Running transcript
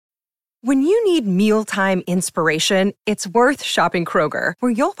When you need mealtime inspiration, it's worth shopping Kroger,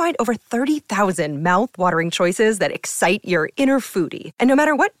 where you'll find over 30,000 mouth-watering choices that excite your inner foodie. And no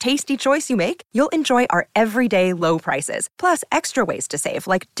matter what tasty choice you make, you'll enjoy our everyday low prices, plus extra ways to save,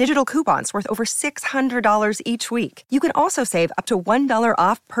 like digital coupons worth over $600 each week. You can also save up to $1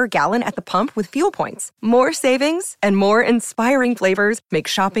 off per gallon at the pump with fuel points. More savings and more inspiring flavors make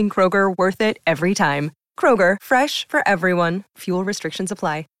shopping Kroger worth it every time. Kroger, fresh for everyone. Fuel restrictions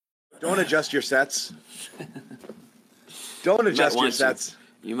apply. Don't adjust your sets. Don't adjust your sets.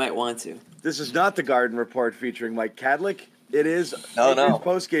 You might want to. This is not the Garden Report featuring Mike Kadlick. It is a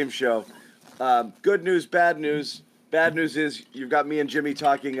post-game show. Good news, bad news. Bad news is you've got me and Jimmy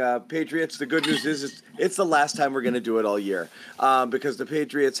talking Patriots. The good news is it's the last time we're going to do it all year because the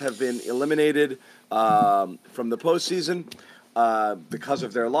Patriots have been eliminated from the postseason because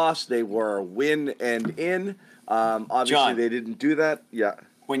of their loss. They were win and in. Obviously, John, they didn't do that. Yeah.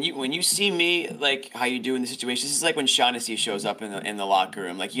 When you see me, like how you do in the situation, this is like when Shaughnessy shows up in the locker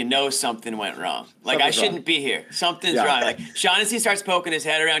room. Like, you know something went wrong. Like, I shouldn't be here. Something's wrong. Like, Shaughnessy starts poking his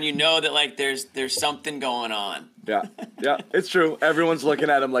head around. You know that, like, there's something going on. Yeah, it's true. Everyone's looking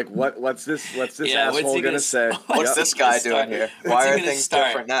at him like, what's this asshole gonna say? What's this guy doing here? Why are things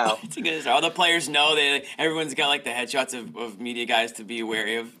different now? All the players know that everyone's got like the headshots of media guys to be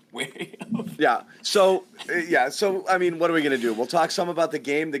wary of. Yeah. So I mean, what are we gonna do? We'll talk some about the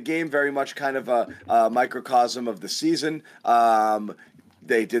game. The game very much kind of a microcosm of the season.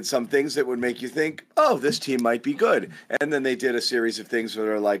 They did some things that would make you think, oh, this team might be good. And then they did a series of things that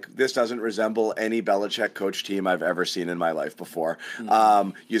are like, this doesn't resemble any Belichick coach team I've ever seen in my life before.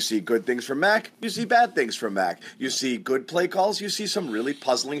 Mm-hmm. You see good things from Mac. You see bad things from Mac. You see good play calls. You see some really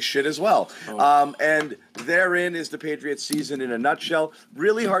puzzling shit as well. Oh. And therein is the Patriots season in a nutshell.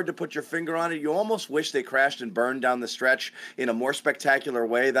 Really hard to put your finger on it. You almost wish they crashed and burned down the stretch in a more spectacular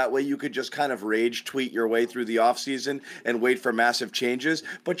way. That way you could just kind of rage tweet your way through the offseason and wait for massive changes.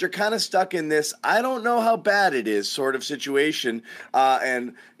 But you're kind of stuck in this, I don't know how bad it is sort of situation,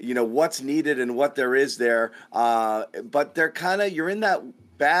 and you know what's needed and what there is there. But they're kind of, you're in that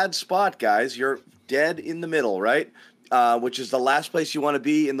bad spot, guys. You're dead in the middle, right? Which is the last place you want to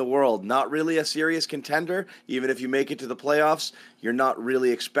be in the world. Not really a serious contender. Even if you make it to the playoffs, you're not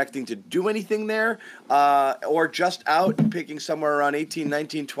really expecting to do anything there, or just out and picking somewhere around 18,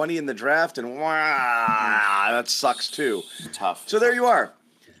 19, 20 in the draft, and that sucks too. Tough. So there you are.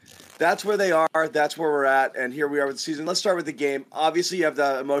 That's where they are. That's where we're at, and here we are with the season. Let's start with the game. Obviously, you have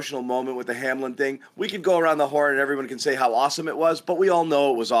the emotional moment with the Hamlin thing. We could go around the horn, and everyone can say how awesome it was, but we all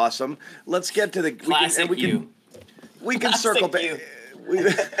know it was awesome. Let's get to the classic. We can circle back.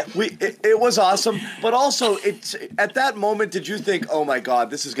 It was awesome, but also it's at that moment. Did you think, "Oh my God,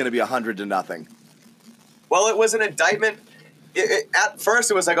 this is going to be 100-0"? Well, it was an indictment. At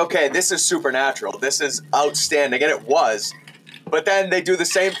first, it was like, okay, this is supernatural. This is outstanding, and it was. But then they do the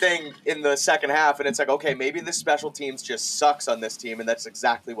same thing in the second half, and it's like, okay, maybe the special teams just sucks on this team, and that's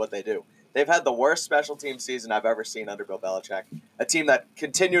exactly what they do. They've had the worst special team season I've ever seen under Bill Belichick. A team that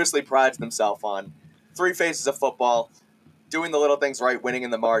continuously prides themselves on 3 phases of football, doing the little things right, winning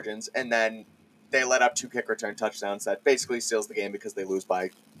in the margins, and then they let up 2 kick return touchdowns that basically seals the game because they lose by,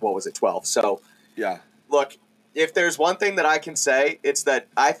 12. So, yeah. Look, if there's one thing that I can say, it's that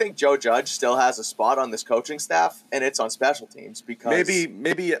I think Joe Judge still has a spot on this coaching staff, and it's on special teams because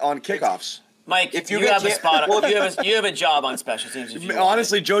maybe on kickoffs. Mike, if you have a spot, you have a job on special teams.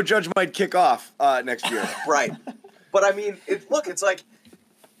 Honestly, Joe Judge might kick off next year. Right, but I mean, it's like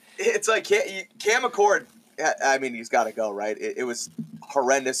Cam McCord. I mean, he's got to go, right? It was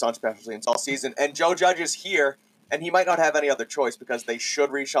horrendous on special teams all season, and Joe Judge is here, and he might not have any other choice because they should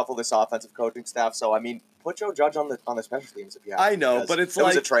reshuffle this offensive coaching staff. So, I mean, put Joe Judge on the special teams if you have. I know, but it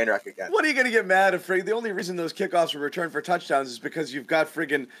was a train wreck again. What are you going to get mad if the only reason those kickoffs were returned for touchdowns is because you've got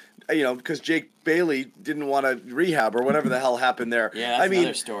because Jake Bailey didn't want to rehab or whatever the hell happened there. Yeah, that's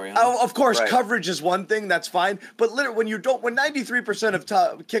another story. Huh? Of course, right. Coverage is one thing, that's fine. But when 93%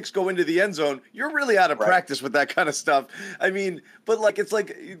 of kicks go into the end zone, you're really out of practice with that kind of stuff. I mean, but it's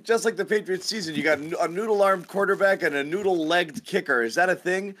like just like the Patriots season, you got a noodle-armed quarterback and a noodle-legged kicker. Is that a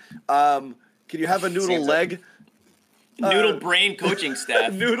thing? Can you have a noodle leg? Noodle brain coaching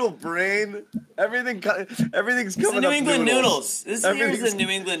staff. Noodle brain. Everything's coming it's up. The New England noodles. This is the New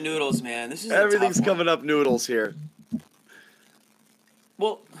England noodles, man. This is everything's coming up noodles here.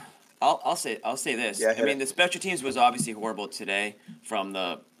 Well, I'll say this. Yeah, I mean, the special teams was obviously horrible today from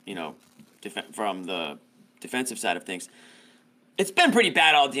the defensive side of things. It's been pretty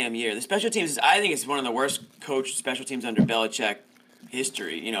bad all damn year. The special teams, I think, it's one of the worst coached special teams under Belichick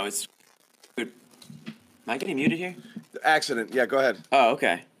history. It's. Am I getting muted here? Accident. Yeah, go ahead. Oh,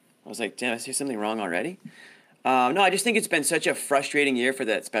 okay. I was like, damn, I see something wrong already? No, I just think it's been such a frustrating year for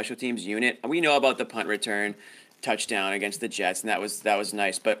that special teams unit. We know about the punt return touchdown against the Jets, and that was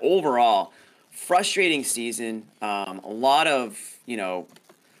nice. But overall, frustrating season. A lot of,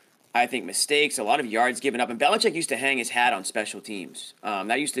 I think mistakes, a lot of yards given up. And Belichick used to hang his hat on special teams.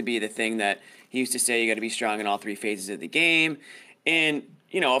 That used to be the thing that he used to say, you got to be strong in all three phases of the game. And,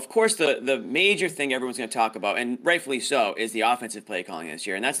 of course, the major thing everyone's going to talk about, and rightfully so, is the offensive play calling this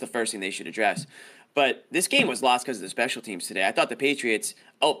year. And that's the first thing they should address. But this game was lost because of the special teams today. I thought the Patriots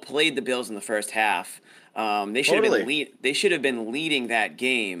outplayed the Bills in the first half. They should have been leading that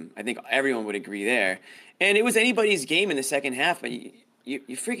game. I think everyone would agree there. And it was anybody's game in the second half, but you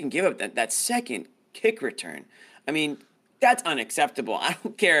freaking give up that second kick return. I mean, that's unacceptable. I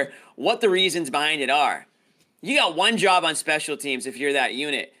don't care what the reasons behind it are. You got one job on special teams if you're that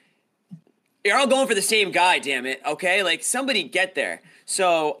unit. You're all going for the same guy, damn it, okay? Like, somebody get there.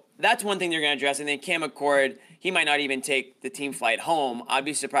 So that's one thing they're going to address. And then Cam McCord, he might not even take the team flight home. I'd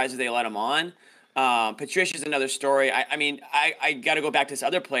be surprised if they let him on. Patricia's another story. I got to go back to this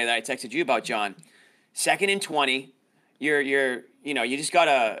other play that I texted you about, John. 2nd and 20. You're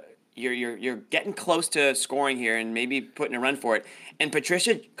getting close to scoring here and maybe putting a run for it. And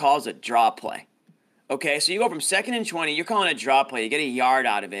Patricia calls a draw play. Okay, so you go from 2nd and 20. You're calling a draw play. You get a yard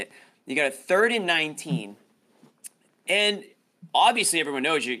out of it. You got a 3rd and 19. And obviously everyone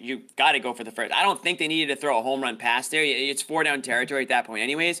knows you got to go for the first. I don't think they needed to throw a home run pass there. It's 4-down territory at that point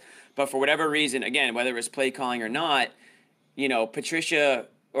anyways. But for whatever reason, again, whether it was play calling or not, Patricia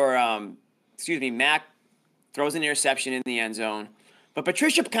or, Mac throws an interception in the end zone. But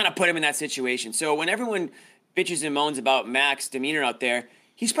Patricia kind of put him in that situation. So when everyone bitches and moans about Mac's demeanor out there,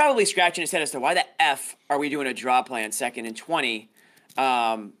 he's probably scratching his head as to why the F are we doing a draw play on 2nd and 20.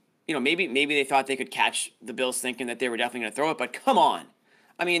 Maybe they thought they could catch the Bills thinking that they were definitely going to throw it, but come on.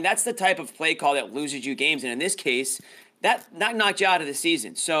 I mean, that's the type of play call that loses you games, and in this case, that knocked you out of the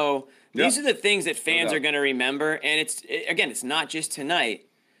season. So these are the things that fans are going to remember, and it's not just tonight.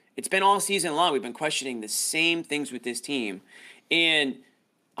 It's been all season long. We've been questioning the same things with this team, and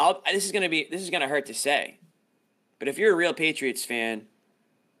this is going to hurt to say, but if you're a real Patriots fan,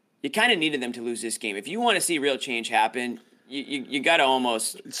 you kind of needed them to lose this game. If you want to see real change happen, you gotta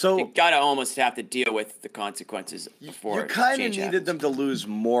almost have to deal with the consequences for you kind of needed them to lose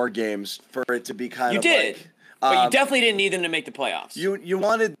more games for it to be kind of did. like. But you definitely didn't need them to make the playoffs. You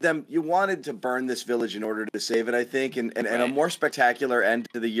wanted to burn this village in order to save it, I think, and a more spectacular end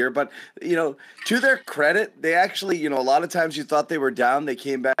to the year. But, to their credit, they actually, a lot of times you thought they were down, they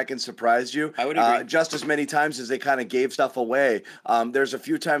came back and surprised you. I would agree. Just as many times as they kind of gave stuff away. There's a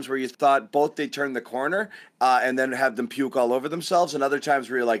few times where you thought both they turned the corner and then have them puke all over themselves, and other times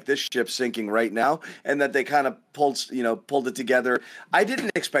where you're like, this ship's sinking right now, and that they kind of pulled it together. I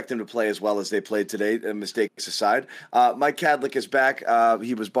didn't expect them to play as well as they played today, mistakes aside. Mike Cadlick is back.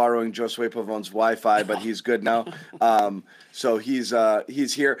 He was borrowing Josue Pavon's Wi-Fi, but he's good now. So he's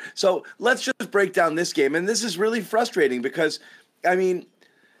here. So let's just break down this game, and this is really frustrating because, I mean,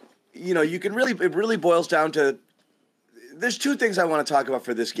 it really boils down to. There's two things I want to talk about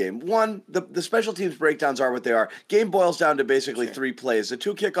for this game. One, the special teams breakdowns are what they are. Game boils down to basically 3 plays. The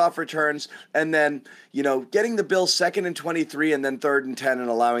 2 kickoff returns, and then, getting the Bills 2nd and 23 and then 3rd and 10 and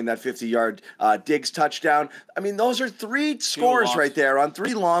allowing that 50-yard Diggs touchdown. I mean, those are 3 scores right there on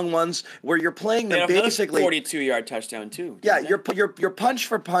 3 long ones where you're playing them basically. 42-yard touchdown, too. Yeah, you're punch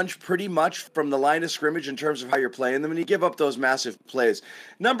for punch pretty much from the line of scrimmage in terms of how you're playing them, and you give up those massive plays.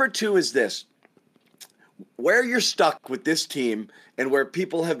 Number 2 is this. Where you're stuck with this team and where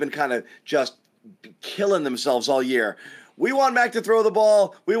people have been kind of just killing themselves all year. We want Mac to throw the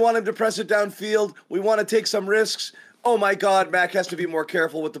ball. We want him to press it downfield. We want to take some risks. Oh, my God, Mac has to be more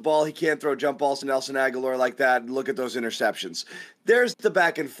careful with the ball. He can't throw jump balls to Nelson Aguilar like that. Look at those interceptions. There's the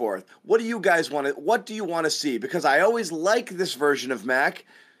back and forth. What do you guys want to – what do you want to see? Because I always like this version of Mac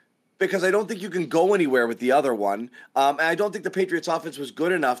because I don't think you can go anywhere with the other one. And I don't think the Patriots offense was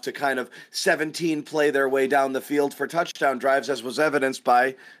good enough to kind of 17 play their way down the field for touchdown drives, as was evidenced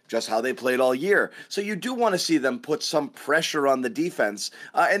by just how they played all year. So you do want to see them put some pressure on the defense,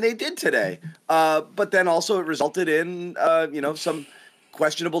 and they did today. But then also it resulted in, some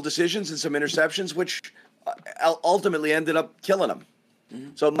questionable decisions and some interceptions, which ultimately ended up killing them.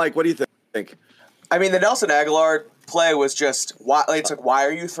 Mm-hmm. So, Mike, what do you think? I mean, the Nelson Aguilar play was just why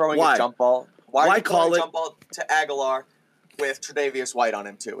are you throwing a jump ball? Why are you throwing a jump ball to Aguilar with Tre'Davious White on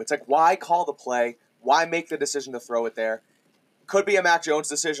him too? It's like, why call the play? Why make the decision to throw it there? Could be a Mac Jones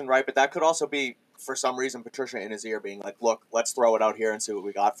decision, right? But that could also be, for some reason, Patricia in his ear being like, look, let's throw it out here and see what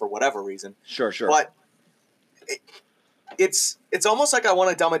we got for whatever reason. Sure. But it's almost like I want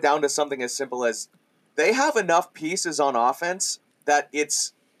to dumb it down to something as simple as they have enough pieces on offense that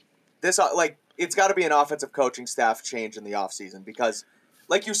it's got to be an offensive coaching staff change in the offseason because,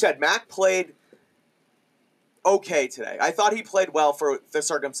 like you said, Mac played okay today. I thought he played well for the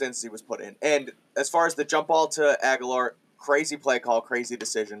circumstances he was put in. And as far as the jump ball to Aguilar, crazy play call, crazy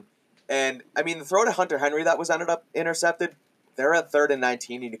decision. And, I mean, the throw to Hunter Henry that was ended up intercepted, they're at 3rd and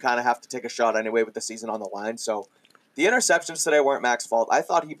 19, and you kind of have to take a shot anyway with the season on the line. So the interceptions today weren't Mac's fault. I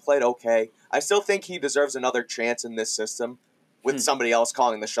thought he played okay. I still think he deserves another chance in this system with somebody else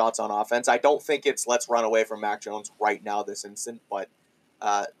calling the shots on offense. I don't think it's let's run away from Mac Jones right now this instant, but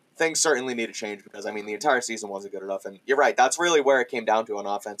things certainly need to change because, I mean, the entire season wasn't good enough. And you're right, that's really where it came down to on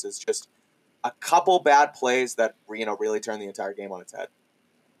offense is just a couple bad plays that, really turned the entire game on its head.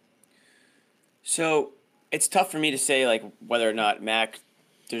 So it's tough for me to say like whether or not Mac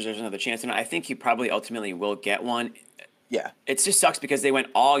deserves another chance, and I think he probably ultimately will get one. Yeah, it just sucks because they went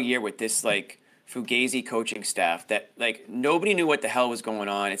all year with this like fugazi coaching staff that like nobody knew what the hell was going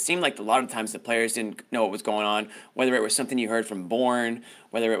on. It seemed like a lot of times the players didn't know what was going on, whether it was something you heard from Bourne,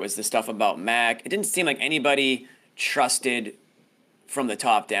 whether it was the stuff about Mac. It didn't seem like anybody trusted from the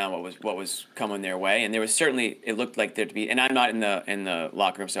top down what was coming their way, and there was certainly it looked like there to be. And I'm not in the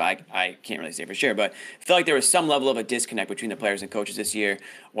locker room, so I can't really say for sure, but I felt like there was some level of a disconnect between the players and coaches this year,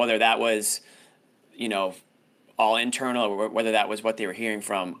 whether that was, all internal or whether that was what they were hearing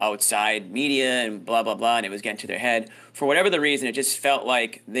from outside media and blah blah blah, and it was getting to their head. For whatever the reason, it just felt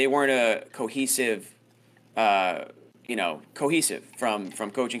like they weren't a cohesive from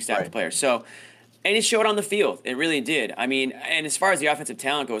coaching staff to players. So. And it showed on the field. It really did. I mean, and as far as the offensive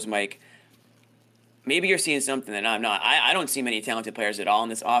talent goes, Mike, maybe you're seeing something that I'm not. I don't see many talented players at all in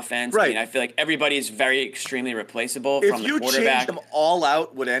this offense. Right. I mean, I feel like everybody is very extremely replaceable from the quarterback. If you change them all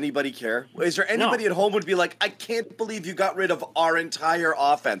out, would anybody care? Is there anybody at home would be like, I can't believe you got rid of our entire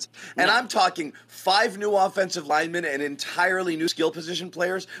offense? And I'm talking 5 new offensive linemen and entirely new skill position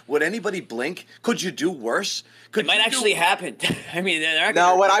players. Would anybody blink? Could you do worse? It might actually happen. I mean,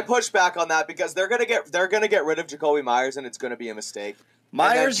 when I push back on that because they're gonna get rid of Jacoby Myers and it's gonna be a mistake.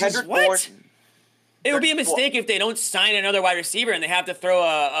 Myers is what? It would be a mistake if they don't sign another wide receiver and they have to throw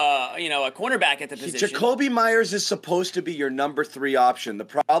a cornerback at the position. Jacoby Myers is supposed to be your number 3 option. The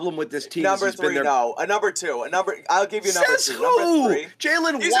problem with this team number is three, no, a number 2, I'll give you number 2. Who? Number 3.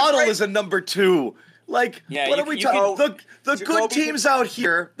 Jalen Waddle is a number 2. Like, what are we talking? The good teams out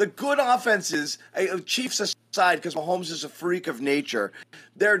here, the good offenses, Chiefs aside, because Mahomes is a freak of nature,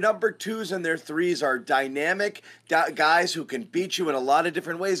 their number 2s and their 3s are dynamic guys who can beat you in a lot of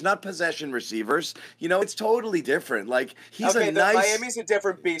different ways, not possession receivers. It's totally different. Like, Miami's a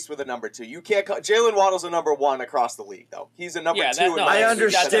different beast with a number 2. You can't Jalen Waddle's a number 1 across the league, though. He's a number 2. I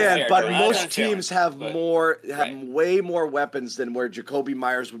understand, but most teams have way more weapons than where Jacoby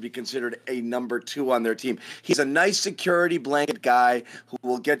Myers would be considered a number 2 on their team. He's a nice security blanket guy who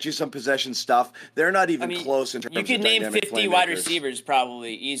will get you some possession stuff. They're not even close in terms of you could name 50 wide receivers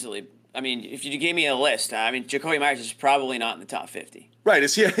probably easily. I mean, if you gave me a list, Jacoby Myers is probably not in the top 50. Right.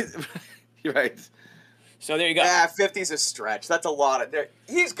 Is he? You're right. So there you go. Yeah, 50's a stretch. That's a lot of.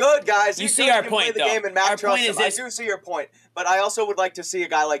 He's good, guys. You see our point, though. Our point is this. I do see your point, but I also would like to see a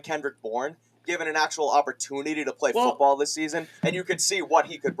guy like Kendrick Bourne given an actual opportunity to play football this season, and you could see what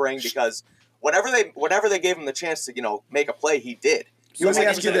he could bring because whenever they gave him the chance to make a play, he did. He was Let me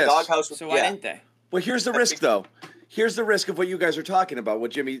ask you this. So why didn't they? Well, here's the risk, though. Here's the risk of what you guys are talking about,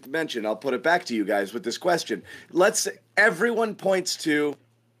 what Jimmy mentioned. I'll put it back to you guys with this question. Everyone points to,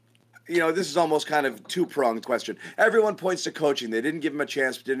 this is almost kind of two-pronged question. Everyone points to coaching. They didn't give him a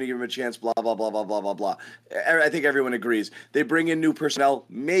chance, blah, blah, blah, blah, blah, blah, blah. I think everyone agrees. They bring in new personnel.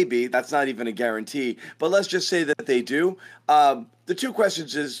 Maybe. That's not even a guarantee. But let's just say that they do. The 2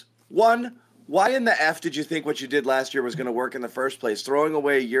 questions is, 1, why in the F did you think what you did last year was going to work in the first place? Throwing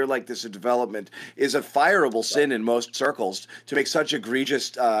away a year like this of development is a fireable sin in most circles to make such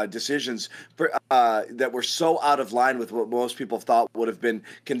egregious decisions that were so out of line with what most people thought would have been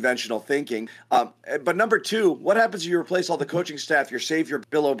conventional thinking. But number 2, what happens if you replace all the coaching staff? Your savior,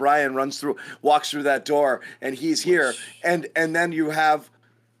 Bill O'Brien, walks through that door, and he's here. And then you have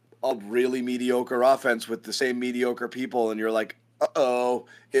a really mediocre offense with the same mediocre people, and you're like, uh-oh,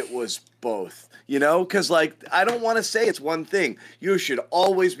 it was both. Because, I don't want to say it's one thing. You should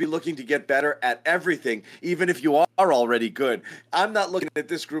always be looking to get better at everything, even if you are already good. I'm not looking at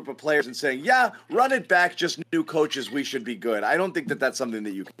this group of players and saying, yeah, run it back, just new coaches, we should be good. I don't think that that's something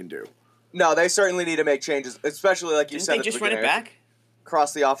that you can do. No, they certainly need to make changes, especially like you said. Didn't they just run it back?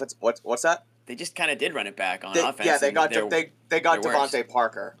 Across the offense. What's that? They just kind of did run it back on offense. Yeah, they got Devontae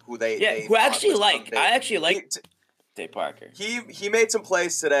Parker, who they I actually like Devontae Parker. He made some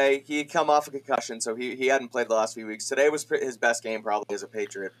plays today. He had come off a concussion, so he hadn't played the last few weeks. Today was his best game probably as a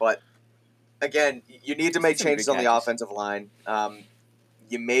Patriot. But, again, you need to make changes on the offensive line.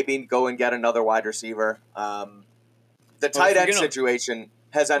 You maybe go and get another wide receiver. The tight end situation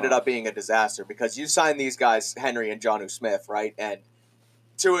has ended up being a disaster because you sign these guys, Henry and Jonnu Smith, right? And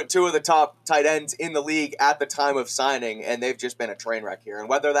two of the top tight ends in the league at the time of signing, and they've just been a train wreck here. And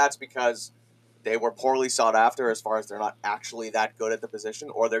whether that's because they were poorly sought after as far as they're not actually that good at the position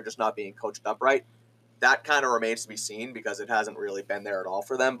or they're just not being coached up right, that kind of remains to be seen because it hasn't really been there at all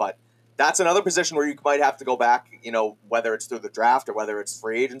for them. But that's another position where you might have to go back, whether it's through the draft or whether it's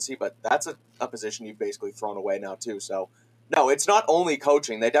free agency, but that's a position you've basically thrown away now too. So, no, it's not only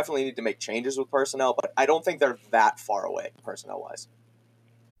coaching. They definitely need to make changes with personnel, but I don't think they're that far away personnel-wise.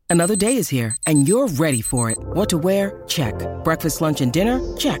 Another day is here, and you're ready for it. What to wear? Check. Breakfast, lunch, and dinner?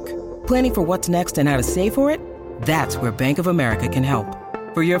 Check. Planning for what's next and how to save for it? That's where Bank of America can help.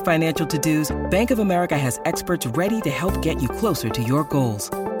 For your financial to-dos, Bank of America has experts ready to help get you closer to your goals.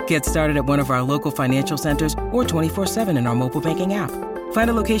 Get started at one of our local financial centers or 24/7 in our mobile banking app. Find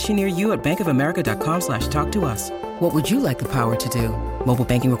a location near you at bankofamerica.com/talktous. What would you like the power to do? Mobile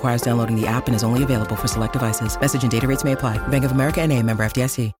banking requires downloading the app and is only available for select devices. Message and data rates may apply. Bank of America N.A., member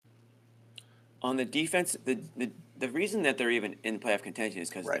FDIC. On the defense, the reason that they're even in playoff contention is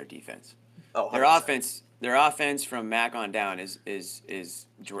because of their defense. Oh, their offense from Mac on down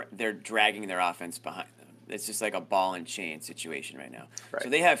they're dragging their offense behind them. It's just like a ball and chain situation right now. Right. So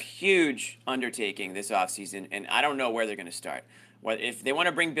they have huge undertaking this offseason, and I don't know where they're going to start. If they want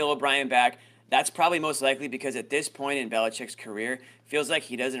to bring Bill O'Brien back, that's probably most likely because at this point in Belichick's career, feels like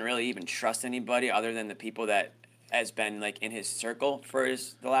he doesn't really even trust anybody other than the people that has been like in his circle for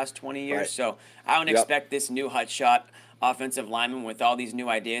the last 20 years. Right. So I don't expect this new hotshot offensive lineman with all these new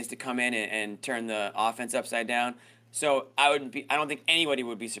ideas to come in and turn the offense upside down. So I don't think anybody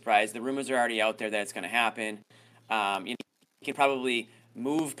would be surprised. The rumors are already out there that it's going to happen. You can probably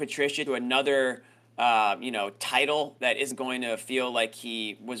move Patricia to another title that isn't going to feel like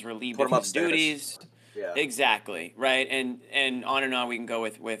he was relieved of his duties. Yeah. Exactly, right? And on we can go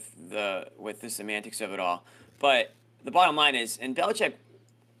with the semantics of it all. But the bottom line is, and Belichick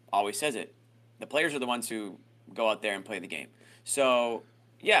always says it, the players are the ones who go out there and play the game. So,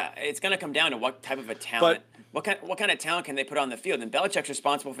 yeah, it's going to come down to what type of a talent, what kind of talent can they put on the field. And Belichick's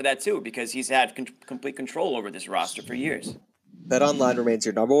responsible for that too because he's had complete control over this roster for years. BetOnline remains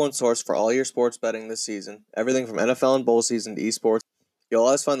your number one source for all your sports betting this season. Everything from NFL and bowl season to esports. You'll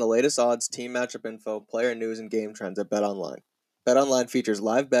always find the latest odds, team matchup info, player news, and game trends at BetOnline. BetOnline features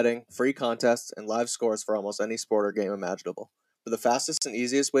live betting, free contests, and live scores for almost any sport or game imaginable. For the fastest and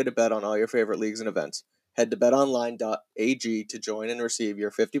easiest way to bet on all your favorite leagues and events, head to betonline.ag to join and receive your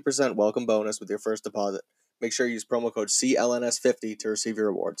 50% welcome bonus with your first deposit. Make sure you use promo code CLNS50 to receive your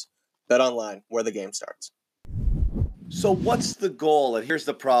rewards. BetOnline, where the game starts. So what's the goal? And here's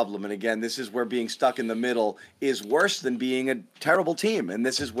the problem. And again, this is where being stuck in the middle is worse than being a terrible team. And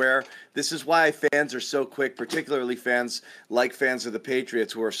this is why fans are so quick, particularly fans of the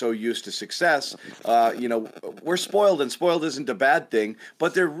Patriots who are so used to success. We're spoiled, and spoiled isn't a bad thing,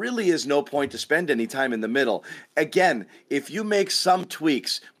 but there really is no point to spend any time in the middle. Again, if you make some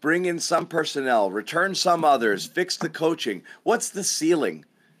tweaks, bring in some personnel, return some others, fix the coaching, what's the ceiling?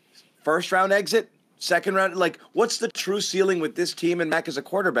 First round exit? Second round, what's the true ceiling with this team and Mac as a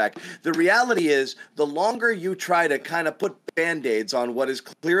quarterback? The reality is, the longer you try to kind of put Band-Aids on what is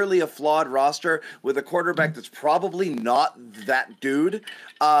clearly a flawed roster with a quarterback that's probably not that dude,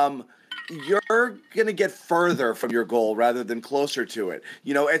 you're going to get further from your goal rather than closer to it.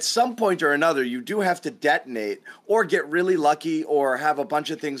 At some point or another, you do have to detonate or get really lucky or have a bunch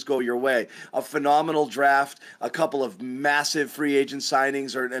of things go your way. A phenomenal draft, a couple of massive free agent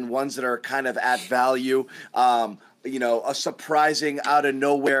signings and ones that are kind of at value, a surprising out of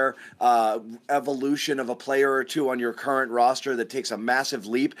nowhere evolution of a player or two on your current roster that takes a massive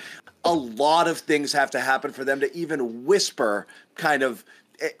leap. A lot of things have to happen for them to even whisper kind of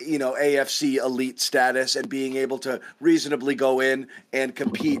AFC elite status and being able to reasonably go in and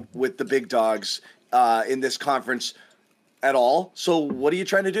compete with the big dogs in this conference at all. So what are you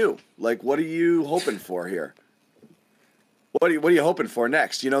trying to do? What are you hoping for here? What are you hoping for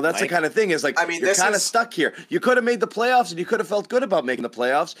next? That's the kind of thing is you're kind of stuck here. You could have made the playoffs and you could have felt good about making the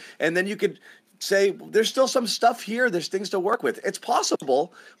playoffs, and then you could say there's still some stuff here. There's things to work with. It's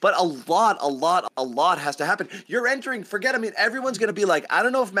possible, but a lot has to happen. You're entering, everyone's going to be like, I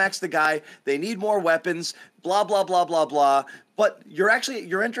don't know if Mac's the guy. They need more weapons, blah, blah, blah, blah, blah. But you're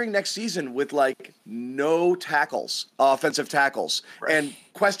entering next season with like no tackles, offensive tackles, and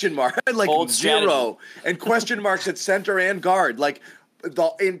question mark, like Bold zero, strategy. and question marks at center and guard. Like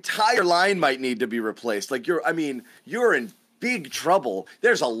the entire line might need to be replaced. Like you're in big trouble.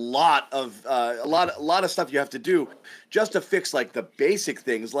 There's a lot of stuff you have to do just to fix like the basic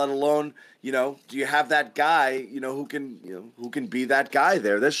things, let alone, do you have that guy, who can be that guy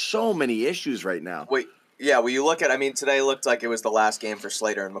there? There's so many issues right now. You look at, today looked like it was the last game for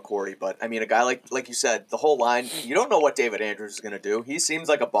Slater and McCourty, but a guy like you said, the whole line, you don't know what David Andrews is going to do. He seems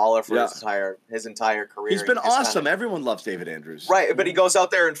like a baller for his entire career. He's been awesome. Everyone loves David Andrews. Right, but he goes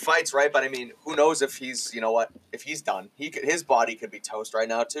out there and fights, right? But who knows if he's, if he's done. His body could be toast right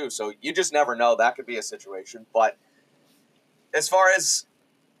now too. So you just never know. That could be a situation. But as far as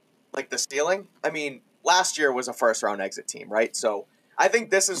like the ceiling, last year was a first round exit team, right? So I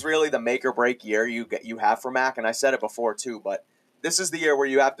think this is really the make or break year you have for Mac, and I said it before too, but this is the year where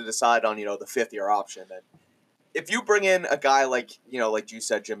you have to decide on, the fifth year option. And if you bring in a guy like you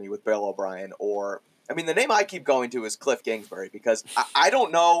said, Jimmy, with Bill O'Brien, or the name I keep going to is Cliff Kingsbury, because I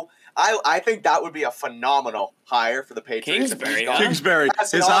don't know. I think that would be a phenomenal hire for the Patriots. Kingsbury,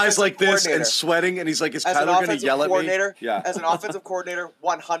 his eyes like this and sweating, and he's like, is Kyler going to yell at me? Yeah. As an offensive coordinator,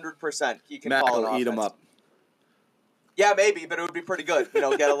 100%, he can Mac call an will offense. eat him up. Yeah, maybe, but it would be pretty good. Get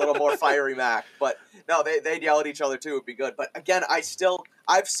a little more fiery Mac. But no, they'd yell at each other too. It would be good. But again, I've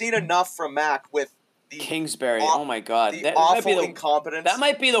seen enough from Mac with the Kingsbury. Oh my God, the awful incompetence. That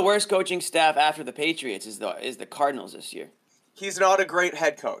might be the worst coaching staff after the Patriots. Is the Cardinals this year? He's not a great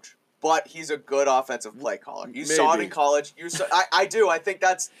head coach, but he's a good offensive play caller. You saw it in college. I do. I think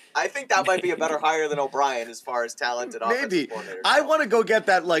that might be a better hire than O'Brien as far as talented offensive coordinators. I want to go get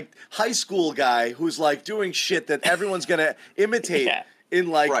that like high school guy who's like doing shit that everyone's gonna imitate in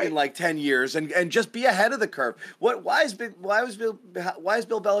 10 years and just be ahead of the curve. Why has Bill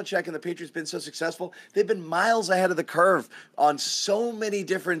Belichick and the Patriots been so successful? They've been miles ahead of the curve on so many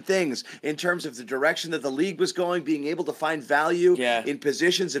different things in terms of the direction that the league was going, being able to find value in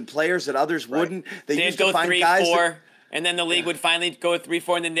positions and players that others wouldn't. They used to find 3-4. And then the league would finally go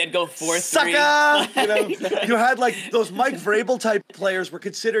 3-4, and then they'd go 4-3. Sucker! You had like those Mike Vrabel type players were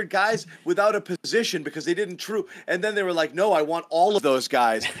considered guys without a position because they didn't and then they were like, no, I want all of those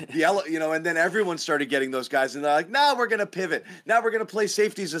guys. And then everyone started getting those guys, and they're like, now we're gonna pivot. Now we're gonna play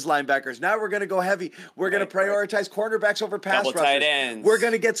safeties as linebackers. Now we're gonna go heavy. We're gonna prioritize cornerbacks over pass rushers. Tight ends. We're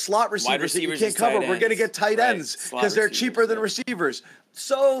gonna get slot receivers that you can't cover. We're gonna get tight ends because they're cheaper than receivers.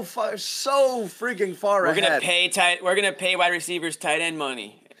 So freaking far ahead. We're gonna pay wide receivers tight end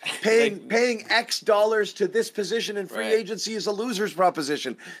money. Paying X dollars to this position in free agency is a loser's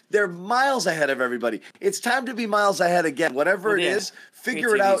proposition. They're miles ahead of everybody. It's time to be miles ahead again. Whatever it is,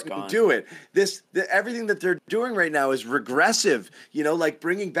 figure it out and do it. Everything that they're doing right now is regressive. Like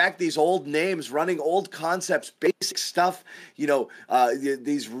bringing back these old names, running old concepts, basic stuff.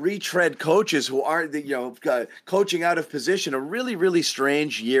 These retread coaches who aren't, coaching out of position. A really, really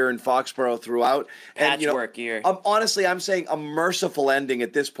strange year in Foxborough throughout. Patchwork year. Honestly, I'm saying a merciful ending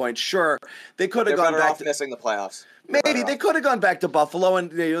at this point. Sure, they could have gone back to missing the playoffs. Maybe they could have gone back to Buffalo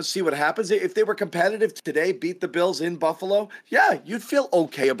and see what happens. If they were competitive today, beat the Bills in Buffalo, yeah, you'd feel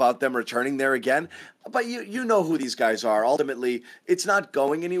okay about them returning there again. But you know who these guys are. Ultimately, it's not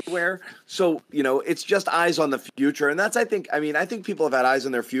going anywhere. So, it's just eyes on the future. And that's, I think people have had eyes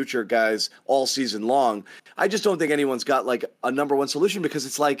on their future, guys, all season long. I just don't think anyone's got like a number one solution because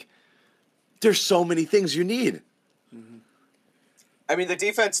it's like there's so many things you need. The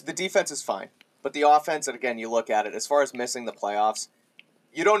defense is fine. But the offense, and again, you look at it, as far as missing the playoffs,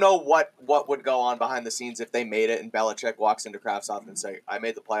 you don't know what would go on behind the scenes if they made it and Belichick walks into Kraft's office and say, I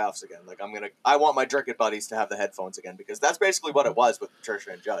made the playoffs again. Like, I want my drinking buddies to have the headphones again, because that's basically what it was with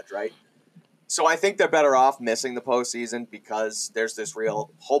Patricia and Judge, right? So I think they're better off missing the postseason because there's this real,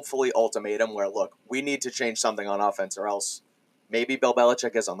 hopefully, ultimatum where, look, we need to change something on offense or else maybe Bill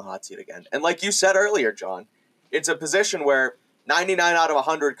Belichick is on the hot seat again. And like you said earlier, John, it's a position where 99 out of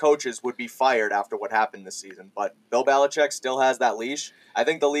 100 coaches would be fired after what happened this season. But Bill Belichick still has that leash. I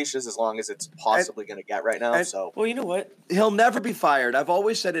think the leash is as long as it's possibly going to get right now. Well, you know what? He'll never be fired. I've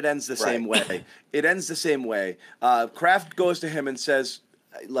always said it ends the same way. It ends the same way. Kraft goes to him and says,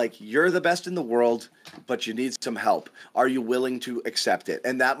 like, you're the best in the world, but you need some help. Are you willing to accept it?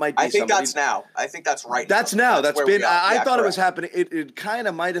 And that might be. I think that's now. I think that's right. That's now. That's been. I thought correct. It was happening. It kind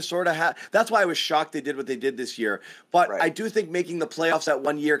of might have sort of That's why I was shocked they did what they did this year. But I do think making the playoffs that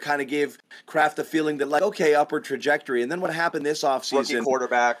one year kind of gave Kraft a feeling that, like, okay, upward trajectory. And then what happened this offseason? Rookie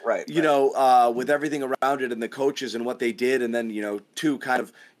quarterback, right? You know, with everything around it and the coaches and what they did, and then, you know, 2 kind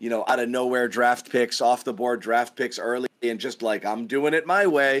of, you know, out of nowhere draft picks, off the board draft picks early, and just like, I'm doing it my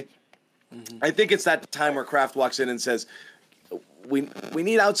way. I think it's that time where Kraft walks in and says, we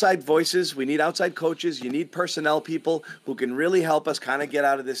need outside voices. We need outside coaches. You need personnel people who can really help us kind of get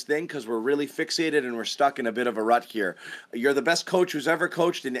out of this thing, because we're really fixated and we're stuck in a bit of a rut here. You're the best coach who's ever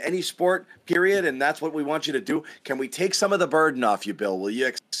coached in any sport, period, and that's what we want you to do. Can we take some of the burden off you, Bill? Will you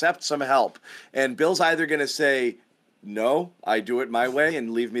accept some help? And Bill's either going to say, no, I do it my way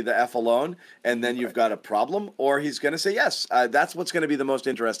and leave me the F alone, and then you've got a problem, or he's going to say yes. That's what's going to be the most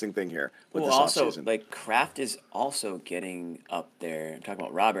interesting thing here with this offseason. Like, Kraft is also getting up there. I'm talking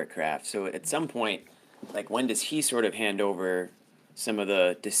about Robert Kraft. So at some point, like, when does he sort of hand over some of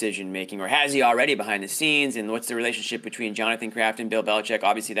the decision-making, or has he already behind the scenes, and what's the relationship between Jonathan Kraft and Bill Belichick?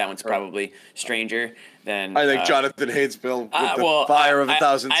 Obviously, that one's probably stranger than... I think Jonathan hates Bill with the fire of a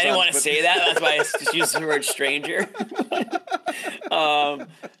thousand suns. I didn't want to say that. That's why I just used the word stranger.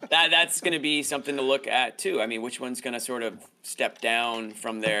 That's going to be something to look at, too. I mean, which one's going to sort of step down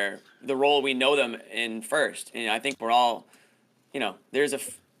from the role we know them in first? And I think we're all, you know, there's a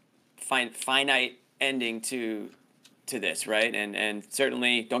finite ending to this, right? And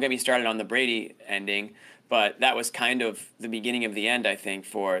certainly, don't get me started on the Brady ending, but that was kind of the beginning of the end, I think,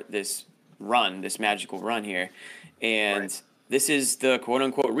 for this run, this magical run here. And this is the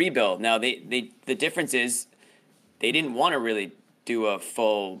quote-unquote rebuild. Now, the difference is they didn't want to really do a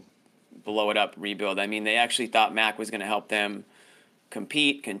full blow-it-up rebuild. I mean, they actually thought Mac was going to help them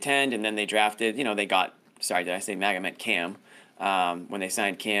compete, contend, and then they drafted, you know, they got, sorry, did I say Mac? I meant Cam. When they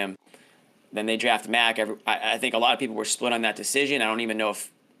signed Cam, then they draft Mac. I think a lot of people were split on that decision. I don't even know if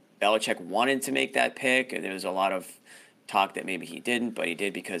Belichick wanted to make that pick. There was a lot of talk that maybe he didn't, but he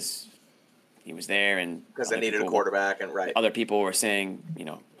did because he was there, and because they needed a quarterback, and other people were saying, you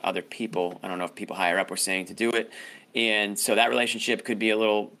know, other people, I don't know if people higher up were saying to do it, and so that relationship could be a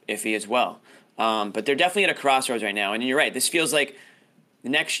little iffy as well. But they're definitely at a crossroads right now, and you're right. This feels like the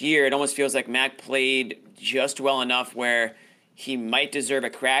next year. It almost feels like Mac played just well enough where he might deserve a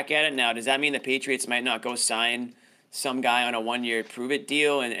crack at it. Now, does that mean the Patriots might not go sign some guy on a one-year prove-it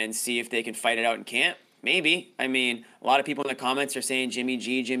deal and see if they can fight it out in camp? Maybe. I mean, a lot of people in the comments are saying Jimmy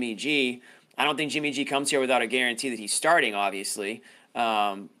G. I don't think Jimmy G comes here without a guarantee that he's starting, obviously.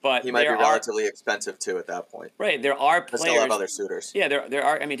 But he might be relatively expensive, too, at that point. Right. There are players. But still have other suitors. Yeah, there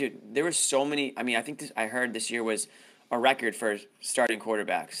are. I mean, dude, there were so many. I mean, I think I heard this year was a record for starting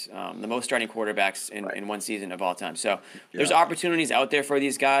quarterbacks, the most starting quarterbacks in one season of all time. So there's opportunities out there for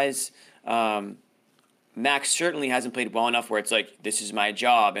these guys. Max certainly hasn't played well enough where it's like, this is my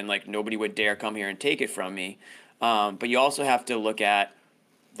job, and like nobody would dare come here and take it from me. But you also have to look at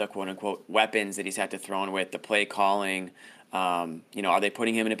the quote-unquote weapons that he's had to throw in with, the play calling. You know, are they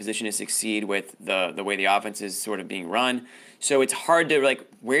putting him in a position to succeed with the way the offense is sort of being run? So it's hard to, like,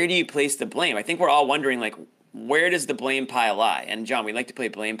 where do you place the blame? I think we're all wondering, like, where does the blame pie lie? And, John, we like to play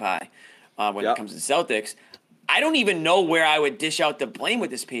blame pie when it comes to the Celtics. I don't even know where I would dish out the blame with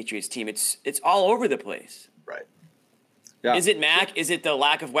this Patriots team. It's all over the place. Right. Yeah. Is it Mac? Is it the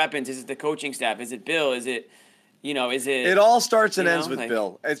lack of weapons? Is it the coaching staff? Is it Bill? Is it, you know, is it... It all starts and ends with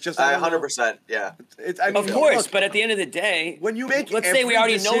Bill. It's just... 100%, yeah. Of course, but at the end of the day... When you make let's say we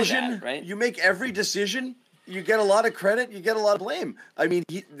already know that, right? You make every decision, you get a lot of credit, you get a lot of blame. I mean,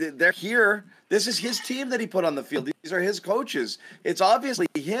 they're here... This is his team that he put on the field. These are his coaches. It's obviously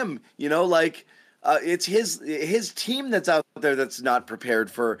him, you know, like it's his team that's out there that's not prepared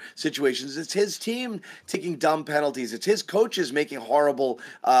for situations. It's his team taking dumb penalties. It's his coaches making horrible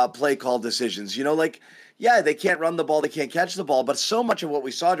play call decisions. You know, like, yeah, they can't run the ball, they can't catch the ball, but so much of what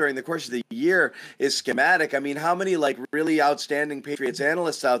we saw during the course of the year is schematic. I mean, how many like really outstanding Patriots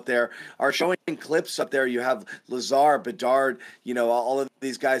analysts out there are showing clips up there? You have Lazar, Bedard, you know, all of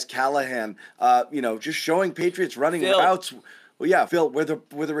these guys, Callahan, you know, just showing Patriots running routes. Well, yeah, Phil, where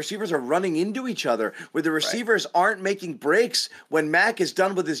the receivers are running into each other, where the receivers aren't making breaks when Mac is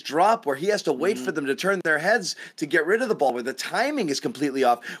done with his drop, where he has to wait for them to turn their heads to get rid of the ball, where the timing is completely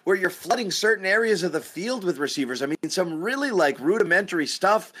off, where you're flooding certain areas of the field with receivers. I mean, some really like rudimentary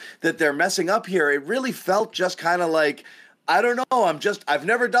stuff that they're messing up here. It really felt just kind of like, I don't know. I've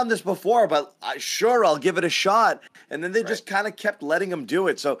never done this before, but sure, I'll give it a shot. And then they just kind of kept letting him do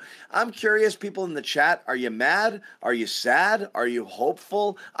it. So I'm curious, people in the chat, are you mad? Are you sad? Are you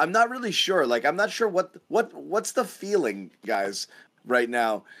hopeful? I'm not really sure. Like, I'm not sure what's the feeling, guys, right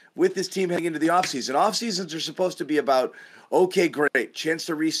now with this team heading into the offseason. Offseasons are supposed to be about, okay, great, chance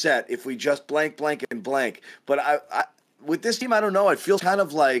to reset if we just blank, blank, and blank. But I with this team, I don't know. It feels kind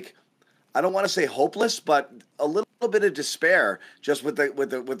of like, I don't want to say hopeless, but a little bit of despair just with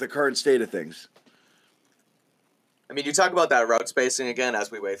the current state of things. I mean, you talk about that route spacing again as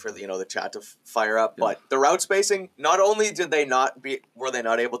we wait for the chat to fire up, but the route spacing, not only were they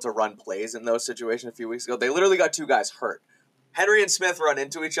not able to run plays in those situations a few weeks ago, they literally got two guys hurt. Henry and Smith run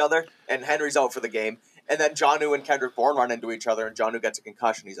into each other, and Henry's out for the game, and then Jonnu and Kendrick Bourne run into each other, and Jonnu gets a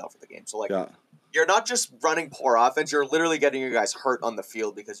concussion, he's out for the game. So you're not just running poor offense, you're literally getting your guys hurt on the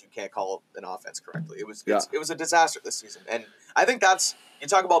field because you can't call an offense correctly. It was a disaster this season. And I think you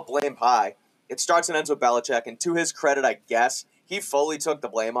talk about blame pie, it starts and ends with Belichick, and to his credit, I guess, he fully took the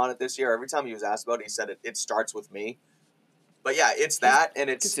blame on it this year. Every time he was asked about it, he said it starts with me. But yeah, it's that, and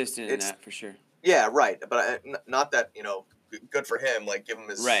it's consistent in that for sure. Yeah, right. But not that, good for him, like give him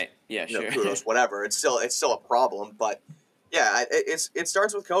his sure. kudos, whatever. It's still a problem, but yeah, it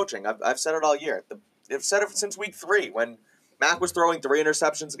starts with coaching. I've said it all year. I've said it since week 3 when Mac was throwing 3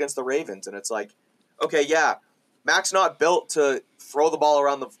 interceptions against the Ravens, and it's like, okay, yeah, Mac's not built to throw the ball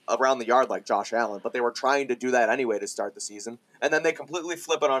around the yard like Josh Allen, but they were trying to do that anyway to start the season, and then they completely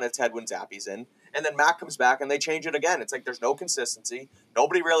flip it on its head when Zappy's in, and then Mac comes back and they change it again. It's like there's no consistency.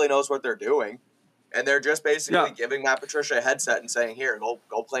 Nobody really knows what they're doing, and they're just basically giving Matt Patricia a headset and saying, "Here,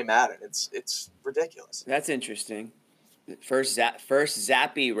 go play Madden." It's ridiculous. That's interesting. First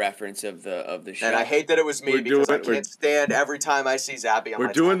Zappy reference of the show. And I hate that it was me because I can't stand every time I see Zappy on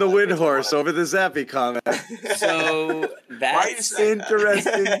We're doing the wind horse over the Zappy comment. So that's an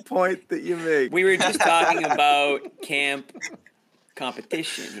interesting point that you make. We were just talking about camp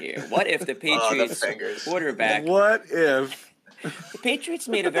competition here. What if the Patriots quarterback... What if... The Patriots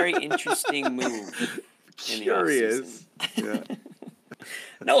made a very interesting move in the offseason. Yeah.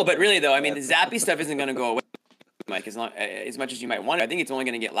 No, but really, though, I mean, the Zappy stuff isn't going to go away, Mike, as much as you might want it. I think it's only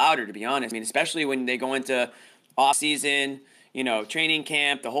going to get louder, to be honest. I mean, especially when they go into off-season, training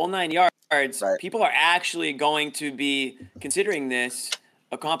camp, the whole 9 yards, right. People are actually going to be considering this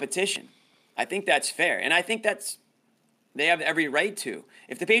a competition. I think that's fair, and I think they have every right to.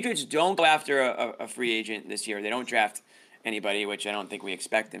 If the Patriots don't go after a free agent this year, they don't draft anybody, which I don't think we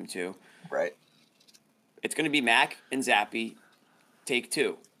expect them to. Right. It's going to be Mac and Zappy take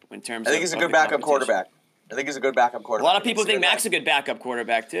 2 in terms of I think he's a good backup quarterback. A lot of people think Mac's a good backup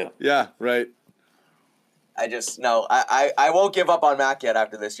quarterback, too. Yeah, right. I won't give up on Mac yet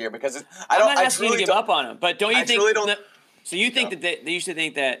after this year because I'm not asking you to give up on him, but don't you think... So you think that they used to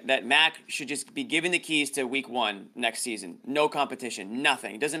think that Mac should just be given the keys to week 1 next season? No competition,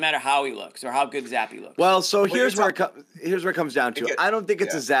 nothing. It doesn't matter how he looks or how good Zappy looks. Well, so here's where it comes down to. I don't think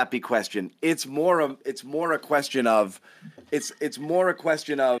it's a Zappy question. It's more a question of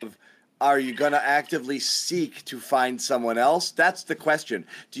are you going to actively seek to find someone else? That's the question.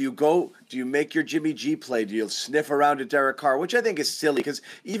 Do you make your Jimmy G play? Do you sniff around at Derek Carr, which I think is silly because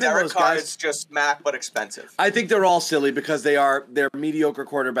even Derek those Carr guys, is just Mac but expensive. I think they're all silly because they're mediocre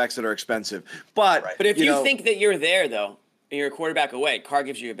quarterbacks that are expensive. But But if you think that you're there though, and you're a quarterback away, Carr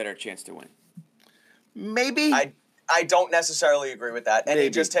gives you a better chance to win. Maybe. I don't necessarily agree with that, and he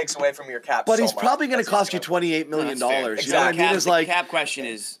just takes away from your cap. But he's probably going to cost you $28 million. Exactly. You know what I mean? It's like the cap question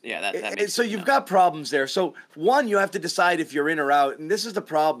is that makes so you've got problems there. So one, you have to decide if you're in or out, and this is the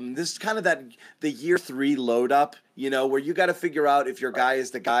problem. This is kind of the year 3 load up. Where you got to figure out if your guy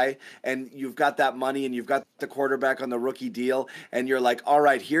is the guy and you've got that money and you've got the quarterback on the rookie deal and you're like, all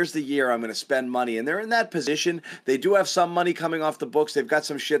right, here's the year I'm going to spend money. And they're in that position. They do have some money coming off the books. They've got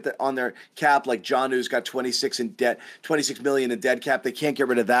some shit that on their cap, like Jonnu's got 26 million in dead cap. They can't get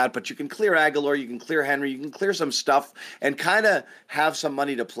rid of that, but you can clear Aguilar, you can clear Henry, you can clear some stuff and kind of have some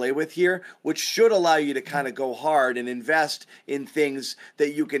money to play with here, which should allow you to kind of go hard and invest in things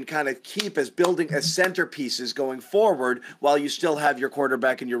that you can kind of keep as building as centerpieces going forward while you still have your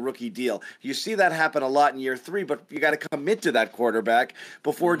quarterback and your rookie deal. You see that happen a lot in year 3, but you got to commit to that quarterback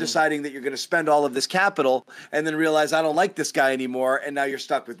before deciding that you're going to spend all of this capital and then realize I don't like this guy anymore, and now you're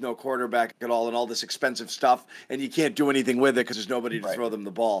stuck with no quarterback at all and all this expensive stuff, and you can't do anything with it because there's nobody to throw them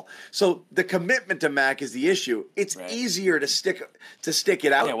the ball. So the commitment to Mac is the issue. It's easier to stick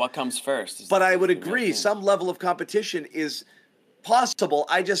it out. Yeah, what comes first? But I would agree, some level of competition is possible.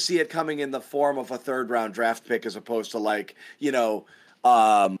 I just see it coming in the form of a 3rd-round draft pick as opposed to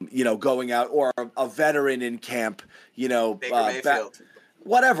going out, or a veteran in camp, Baker Mayfield.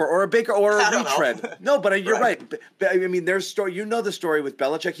 whatever, or a Baker, or a retread. No, but you're right. I mean, there's story. The story with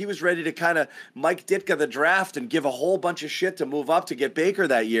Belichick. He was ready to kind of Mike Ditka the draft and give a whole bunch of shit to move up to get Baker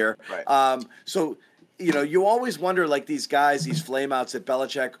that year. Right. So, you always wonder, like, these guys, these flameouts that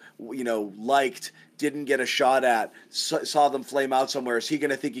Belichick, liked, didn't get a shot at, saw them flame out somewhere. Is he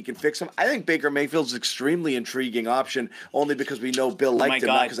going to think he can fix them? I think Baker Mayfield's an extremely intriguing option, only because we know Bill liked him,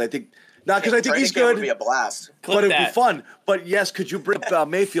 not because I think. Not because I think he's good. Would be a blast. But it'd be fun. But yes, could you bring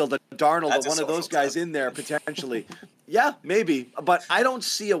Mayfield, Darnold, or one of those guys in there potentially? Yeah, maybe. But I don't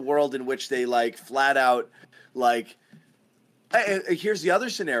see a world in which they flat out here's the other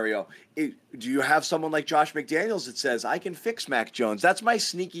scenario. Do you have someone like Josh McDaniels that says, I can fix Mac Jones? That's my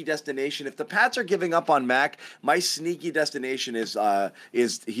sneaky destination. If the Pats are giving up on Mac, my sneaky destination is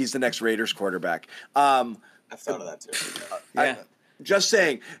he's the next Raiders quarterback. I've thought of that too. Yeah. Just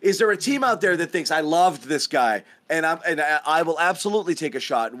saying, is there a team out there that thinks I loved this guy and I will absolutely take a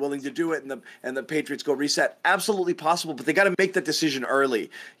shot and willing to do it, and the Patriots go reset? Absolutely possible, but they got to make that decision early.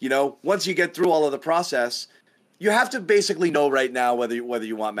 Once you get through all of the process, you have to basically know right now whether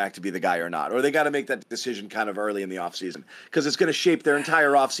you want Mac to be the guy or not, or they got to make that decision kind of early in the offseason, because it's going to shape their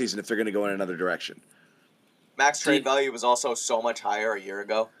entire offseason if they're going to go in another direction. Mac's trade value was also so much higher a year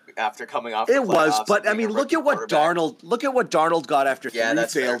ago after coming off. It was, but I mean, look at what Darnold got after 3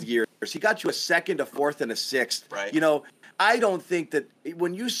 failed years. He got you a second, a fourth, and a sixth. Right. I don't think that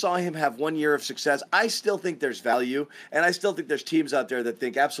when you saw him have 1 year of success, I still think there's value, and I still think there's teams out there that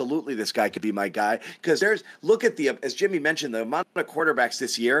think absolutely this guy could be my guy. Because look at as Jimmy mentioned, the amount of quarterbacks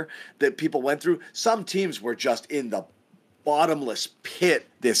this year that people went through. Some teams were just in the bottomless pit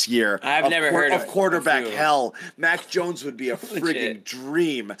this year. I've never heard of quarterback hell. Mac Jones would be a friggin'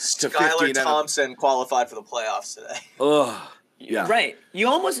 dream. Skylar Thompson qualified for the playoffs today. Ugh. Yeah. Right. You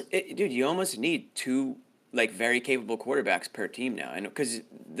almost need 2 very capable quarterbacks per team now. And because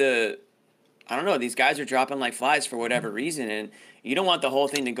I don't know, these guys are dropping like flies for whatever reason, and you don't want the whole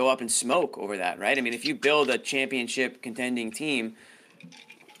thing to go up in smoke over that, right? I mean, if you build a championship contending team,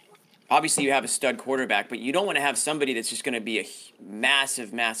 obviously you have a stud quarterback, but you don't want to have somebody that's just going to be a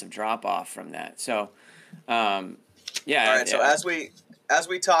massive, massive drop off from that. So, yeah. All right. So as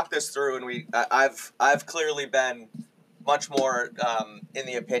we talk this through, and I've clearly been much more in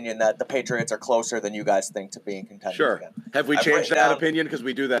the opinion that the Patriots are closer than you guys think to being contenders. Sure. Again. Have we changed that opinion? Because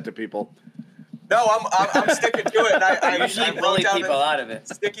we do that to people. No, I'm sticking to it. And I usually bully people out of it.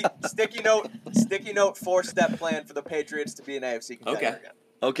 Sticky note 4-step plan for the Patriots to be an AFC contender again.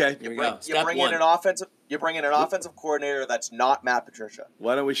 Okay. Here we go. You bring in an offensive coordinator that's not Matt Patricia.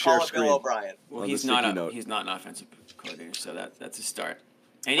 Why don't we share screen? Bill O'Brien. Well, he's not an offensive coordinator, so that's a start.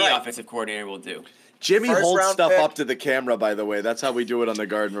 Any offensive coordinator will do. Jimmy holds stuff up to the camera, by the way. That's how we do it on the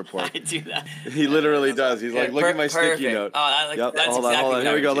Garden Report. I do that. He literally does. He's like, look at my sticky note. Oh, that's hold on.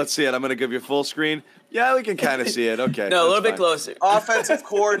 Here we go. Let's see it. I'm going to give you full screen. Yeah, we can kind of see it. Okay. No, a little bit closer. Offensive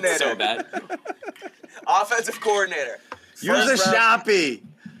coordinator. So bad. Offensive coordinator. Use a Sharpie.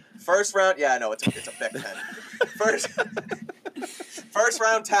 First round. Yeah, I know. It's a big pen. First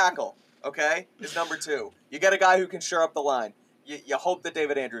round tackle, okay, is number 2. You get a guy who can shore up the line. You hope that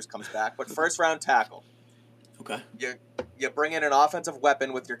David Andrews comes back, but first round tackle. Okay. You bring in an offensive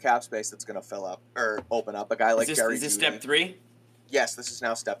weapon with your cap space that's going to fill up or open up. A guy like Jerry. Is this step 3? Yes, this is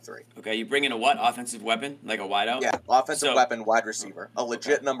now step 3. Okay, you bring in a what? Offensive weapon, like a wideout? Yeah, offensive weapon, wide receiver, a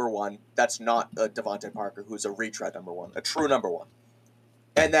legit number 1. That's not a Devontae Parker, who's a retread number 1, a true number 1.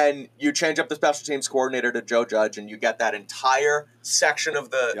 And then you change up the special teams coordinator to Joe Judge, and you get that entire section of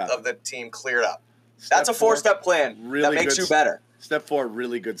the team cleared up. That's a 4-step plan that makes you better. Step 4,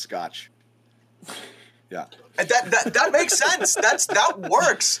 really good scotch. Yeah. And that makes sense. That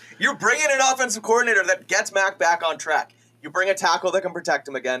works. You bring in an offensive coordinator that gets Mac back on track. You bring a tackle that can protect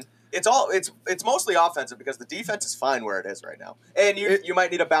him again. It's mostly offensive because the defense is fine where it is right now. And you might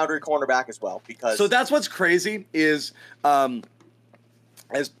need a boundary cornerback as well because. So that's what's crazy is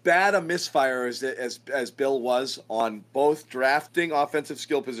as bad a misfire as Bill was on both drafting offensive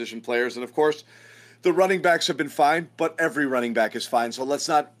skill position players, and of course the running backs have been fine, but every running back is fine. So let's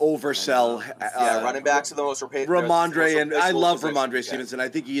not oversell. Running backs are the most repaid. Ramondre, and I love Ramondre Stevenson. I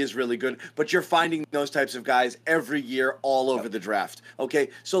think he is really good. But you're finding those types of guys every year all over the draft. Okay,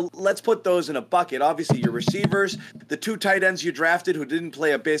 so let's put those in a bucket. Obviously, your receivers, the 2 tight ends you drafted who didn't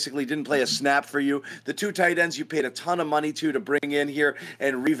play a snap for you, the 2 tight ends you paid a ton of money to bring in here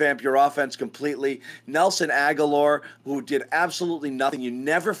and revamp your offense completely. Nelson Aguilar, who did absolutely nothing. You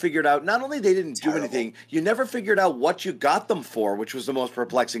never figured out. Not only they didn't do anything. everything. You never figured out what you got them for, which was the most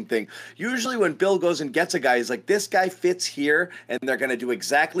perplexing thing. Usually when Bill goes and gets a guy, he's like, this guy fits here, and they're going to do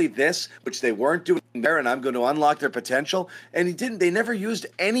exactly this, which they weren't doing there, and I'm going to unlock their potential. And he didn't. They never used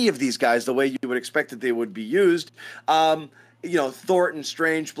any of these guys the way you would expect that they would be used. Thornton,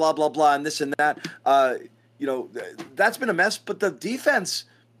 Strange, blah, blah, blah, and this and that. That's been a mess. But the defense,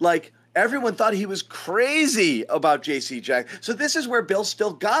 everyone thought he was crazy about J.C. Jackson. So this is where Bill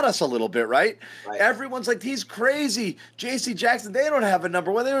still got us a little bit, right? Everyone's like, he's crazy. J.C. Jackson, they don't have a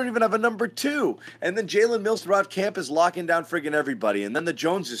number one. They don't even have a number two. And then Jalen Mills throughout camp is locking down friggin' everybody. And then the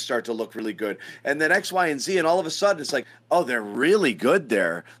Joneses start to look really good. And then X, Y, and Z. And all of a sudden it's like, oh, they're really good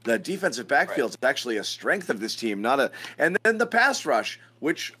there. The defensive backfield is actually a strength of this team, And then the pass rush,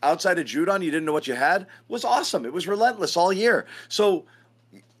 which outside of Judon, you didn't know what you had, was awesome. It was relentless all year. So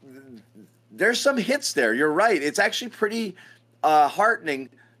there's some hits there. You're right. It's actually pretty heartening,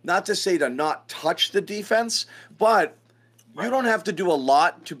 not to say to not touch the defense, but you don't have to do a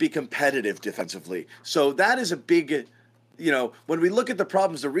lot to be competitive defensively. So that is a big, when we look at the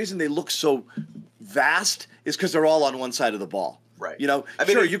problems, the reason they look so vast is because they're all on one side of the ball. Right.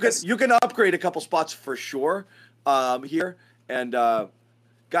 Sure, you can upgrade a couple spots for sure here. And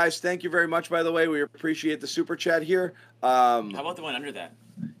guys, thank you very much, by the way. We appreciate the super chat here. How about the one under that?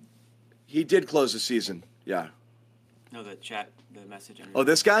 He did close the season, yeah. No, the message. Oh,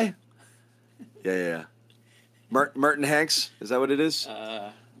 this guy? Yeah. Merton Hanks, is that what it is?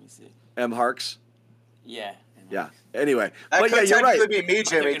 Let me see. M. Harks? Yeah. Yeah. Anyway, that could you're right. technically be me,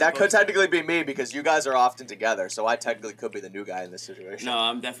 Jimmy. That could technically be me because you guys are often together, so I technically could be the new guy in this situation. No,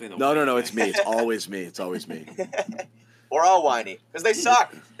 I'm definitely the No, it's me. It's always me. It's always me. We're all whiny because they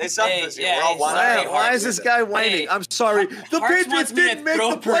suck. They suck this year. We're all whiny. Why is this guy whining? Hey, I'm sorry. The Harks Patriots wants me to didn't make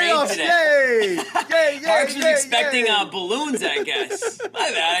throw the parade playoffs. today. Yay! Harks was expecting balloons, I guess.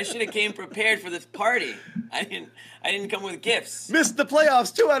 My bad. I should have came prepared for this party. I didn't come with gifts. Missed the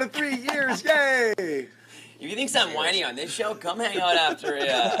playoffs 2 out of 3 years. Yay! If you think I'm whiny on this show, come hang out after a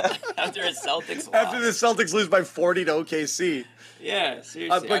Celtics loss. After the Celtics lose by 40 to OKC. Yeah,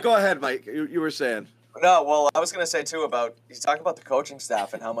 seriously. But go ahead, Mike. You were saying. No, well, I was going to say, too, he's talking about the coaching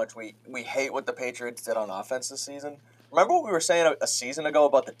staff and how much we hate what the Patriots did on offense this season. Remember what we were saying a season ago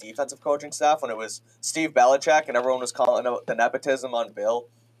about the defensive coaching staff when it was Steve Belichick and everyone was calling out the nepotism on Bill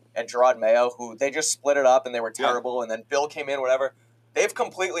and Gerard Mayo, who they just split it up and they were terrible, and then Bill came in, whatever. They've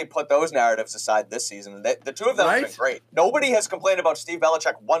completely put those narratives aside this season. The two of them have been great. Nobody has complained about Steve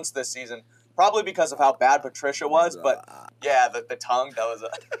Belichick once this season, probably because of how bad Patricia was, but yeah, the tongue, that was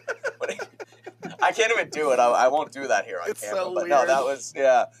I can't even do it. I won't do that here on camera. So but weird. No, that was,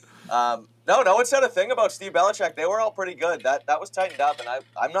 yeah. No one said a thing about Steve Belichick. They were all pretty good. That was tightened up, and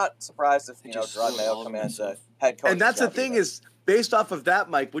I'm not surprised if, Gerard Mayo commands the head coach. And that's the thing is, based off of that,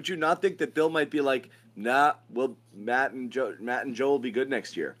 Mike, would you not think that Bill might be like, nah, Matt and Joe will be good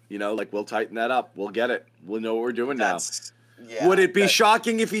next year. We'll tighten that up. We'll get it. We'll know what we're doing now. Yeah, would it be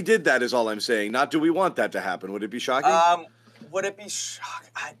shocking if he did that is all I'm saying. Not do we want that to happen. Would it be shocking? Would it be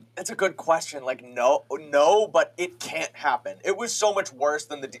shocking? That's a good question. No, but it can't happen. It was so much worse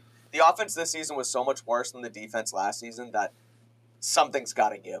than the offense this season was so much worse than the defense last season that something's got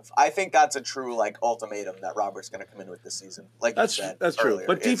to give. I think that's a true ultimatum that Robert's going to come in with this season. That's true.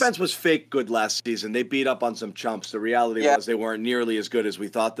 But defense was fake good last season. They beat up on some chumps. The reality was they weren't nearly as good as we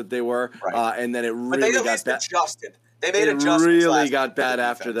thought that they were. Right. And then it really got bad. Adjusted. They made adjustments. It really got bad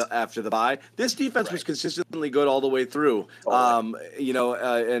after the bye. This defense was consistently good all the way through. Totally.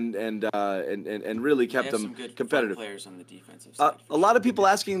 And really kept them good competitive. Players on the defensive side. A lot of people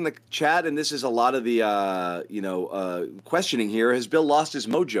asking in the chat, and this is a lot of the questioning here. Has Bill lost his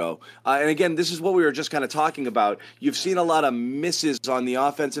mojo? And again, this is what we were just kind of talking about. You've seen a lot of misses on the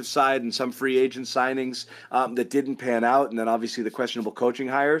offensive side and some free agent signings that didn't pan out, and then obviously the questionable coaching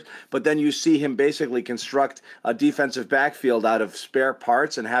hires. But then you see him basically construct a defensive backfield out of spare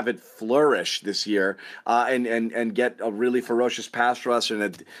parts and have it flourish this year, and get a really ferocious pass rush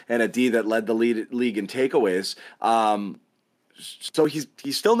and a D that led the league in takeaways. So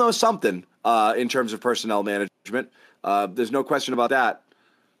he still knows something in terms of personnel management. There's no question about that.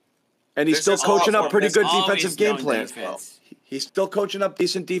 And he's still coaching up pretty good defensive game plans. He's still coaching up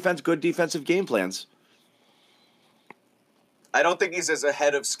decent defense, good defensive game plans. I don't think he's as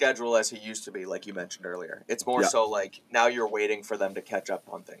ahead of schedule as he used to be, like you mentioned earlier. It's more so now you're waiting for them to catch up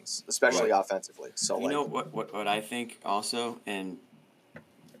on things, especially offensively. So what I think also, and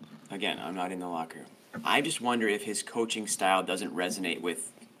again, I'm not in the locker room. I just wonder if his coaching style doesn't resonate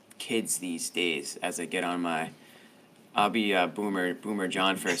with kids these days. As I get on I'll be Boomer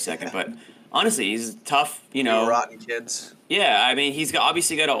John for a second, but honestly, he's tough, you know. Rotten kids. Yeah, I mean, he's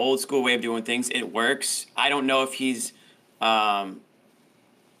obviously got an old school way of doing things. It works. I don't know if he's,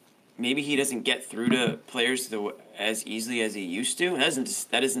 maybe he doesn't get through to players as easily as he used to.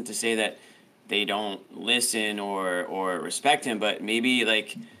 That isn't to say that they don't listen or respect him, but maybe,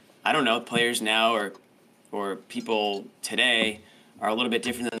 like, I don't know, players now or people today are a little bit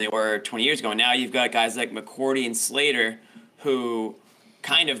different than they were 20 years ago. Now you've got guys like McCourty and Slater who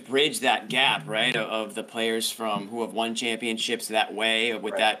kind of bridge that gap, right, of the players who have won championships that way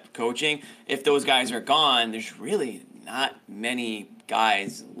with that coaching. If those guys are gone, there's really not many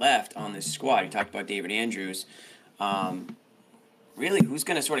guys left on this squad. You talked about David Andrews. Really, who's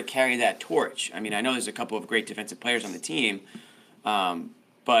going to sort of carry that torch? I mean, I know there's a couple of great defensive players on the team,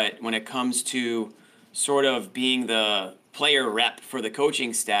 but when it comes to sort of being the player rep for the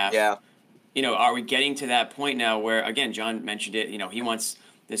coaching staff, you know, are we getting to that point now where, again, John mentioned it, you know, he wants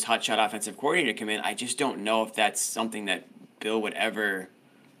this hotshot offensive coordinator to come in. I just don't know if that's something that Bill would ever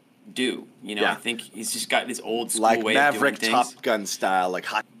do. You know, I think he's just got this old school way of doing Maverick things. Top Gun style, like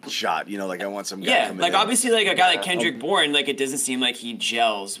hot shot, you know, like I want some guy coming like in. obviously like a guy like Kendrick Bourne, like it doesn't seem like he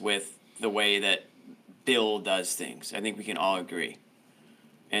gels with the way that Bill does things. I think we can all agree.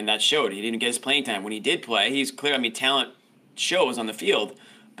 And that showed. He didn't get his playing time. When he did play, he's clear. I mean, talent shows on the field,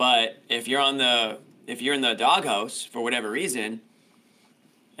 but if you're in the doghouse for whatever reason,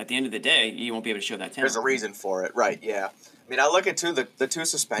 at the end of the day, you won't be able to show that talent. There's a reason for it, right? Yeah. I mean, I look at the two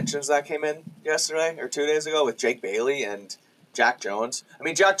suspensions that came in yesterday or 2 days ago with Jake Bailey and Jack Jones. I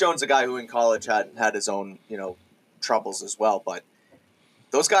mean, Jack Jones, a guy who in college had his own, you know, troubles as well, but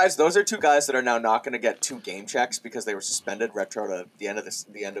those are two guys that are now not going to get 2 game checks because they were suspended retro to the end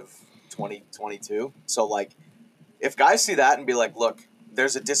of 2022. So, like, if guys see that and be like, look,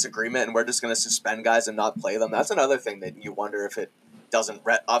 there's a disagreement and we're just going to suspend guys and not play them, that's another thing that you wonder if it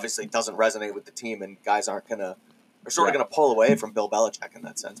obviously doesn't resonate with the team and guys are sort of going to pull away from Bill Belichick in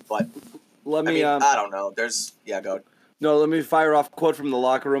that sense. But I don't know. Go. No, let me fire off a quote from the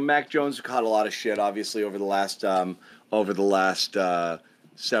locker room. Mac Jones caught a lot of shit, obviously, over the last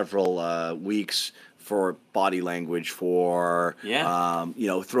several weeks for body language, for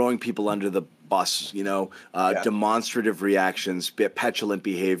throwing people under the bus, demonstrative reactions, petulant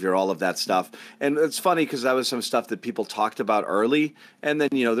behavior, all of that stuff. And it's funny because that was some stuff that people talked about early, and then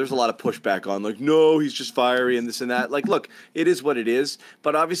there's a lot of pushback on, like, no, he's just fiery and this and that. Like, look, it is what it is,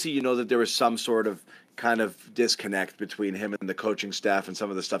 but obviously that there was some sort of kind of disconnect between him and the coaching staff and some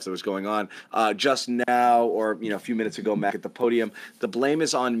of the stuff that was going on. Just now, or a few minutes ago, Mac at the podium, the blame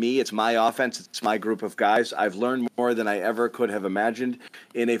is on me. It's my offense. It's my group of guys. I've learned more than I ever could have imagined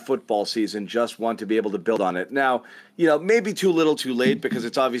in a football season. Just want to be able to build on it. Now, maybe too little too late, because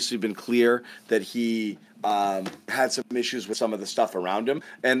it's obviously been clear that he had some issues with some of the stuff around him,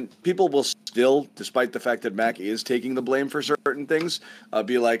 and people will still, despite the fact that Mac is taking the blame for certain things,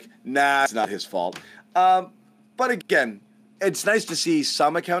 be like, nah, it's not his fault. But again, it's nice to see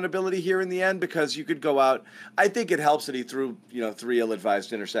some accountability here in the end, because you could go out. I think it helps that he threw, 3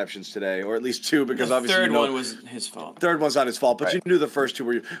 ill-advised interceptions today, or at least 2, because the obviously third one was his fault. Third one's not his fault, but right. You knew the first 2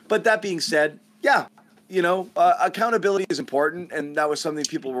 were. But that being said, yeah, accountability is important, and that was something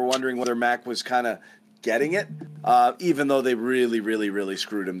people were wondering whether Mac was kind of getting it, even though they really, really, really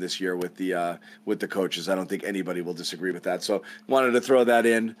screwed him this year with the coaches. I don't think anybody will disagree with that. So wanted to throw that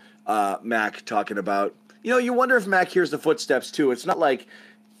in. Mac talking about, you wonder if Mac hears the footsteps too. It's not like,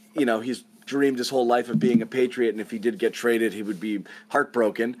 he's dreamed his whole life of being a Patriot, and if he did get traded, he would be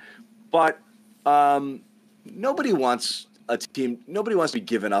heartbroken. But nobody wants to be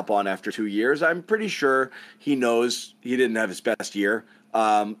given up on after 2 years. I'm pretty sure he knows he didn't have his best year.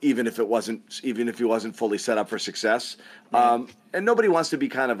 Even if he wasn't fully set up for success. And nobody wants to be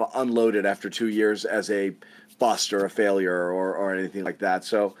kind of unloaded after 2 years as a bust or a failure or anything like that.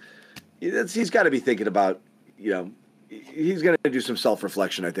 So he's got to be thinking about, he's going to do some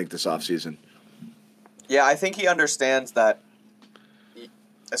self-reflection, I think, this offseason. Yeah, I think he understands that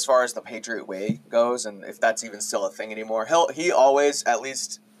as far as the Patriot way goes, and if that's even still a thing anymore, he always, at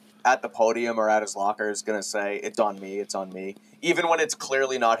least at the podium or at his locker, is going to say, it's on me, even when it's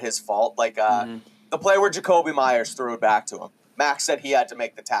clearly not his fault. Like the play where Jacoby Myers threw it back to him, Max said he had to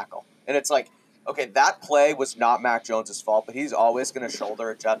make the tackle. And it's like, okay, that play was not Mac Jones' fault, but he's always going to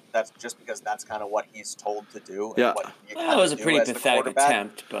shoulder it. That's just because that's kind of what he's told to do. Yeah. That was a pretty pathetic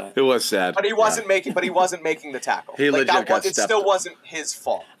attempt, but it was sad. But he wasn't making the tackle. He legit got it still wasn't his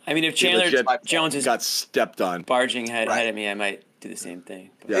fault. I mean, if Chandler Jones got stepped on, barging ahead of me, I might do the same thing.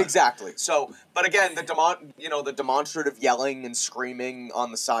 Yeah. Exactly. So, but again, the demonstrative yelling and screaming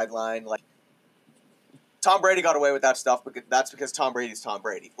on the sideline, like, Tom Brady got away with that stuff, because that's because Tom Brady's Tom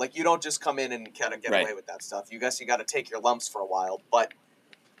Brady. Like, you don't just come in and kind of get away with that stuff. You got to take your lumps for a while. But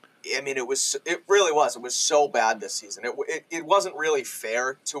I mean, it really was. It was so bad this season. It wasn't really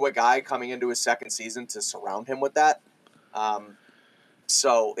fair to a guy coming into his second season to surround him with that.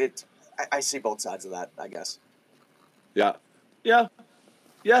 So I see both sides of that, I guess. Yeah.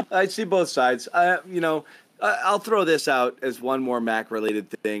 I see both sides. I'll throw this out as one more Mac-related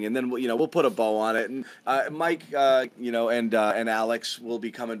thing, and then we'll put a bow on it. And Mike, and Alex will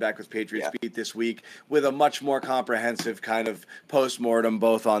be coming back with Patriots Beat this week with a much more comprehensive kind of post-mortem,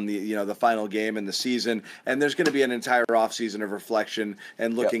 both on the final game and the season. And there's going to be an entire offseason of reflection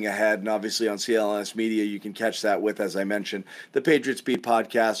and looking ahead. And obviously on CLNS Media, you can catch that with, as I mentioned, the Patriots Beat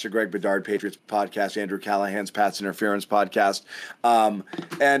podcast, or Greg Bedard Patriots podcast, Andrew Callahan's Pat's Interference podcast,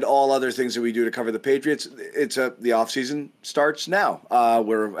 and all other things that we do to cover the Patriots. The off season starts now.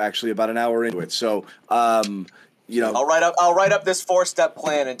 We're actually about an hour into it, so I'll write up this 4-step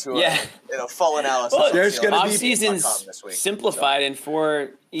plan into a full analysis. Well, there's going to be off season's simplified in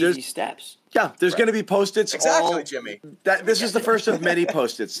 4 easy steps. Yeah, there's going to be Post-its. Exactly, Jimmy. This is the first of many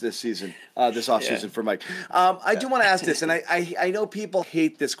Post-its this season, this offseason for Mike. I do want to ask this, and I know people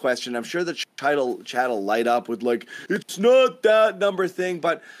hate this question. I'm sure the chat will light up with, like, it's not that number thing,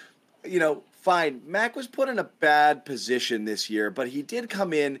 but, fine. Mac was put in a bad position this year, but he did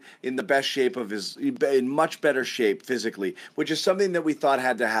come in the best shape in much better shape physically, which is something that we thought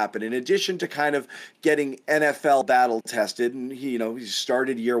had to happen. In addition to kind of getting NFL battle tested, and he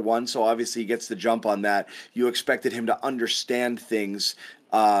started year one, so obviously he gets the jump on that. You expected him to understand things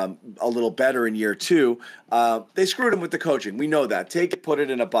a little better in year two. They screwed him with the coaching. We know that. Take it, put it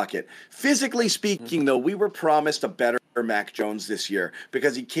in a bucket. Physically speaking, though, we were promised a better Mac Jones this year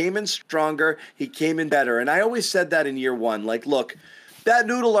because he came in stronger, he came in better. And I always said that in year one. Like, look, that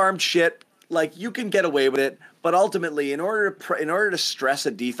noodle arm shit, like, you can get away with it, but ultimately, in order to stress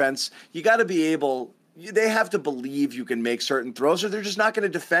a defense, you got to be able. They have to believe you can make certain throws, or they're just not going to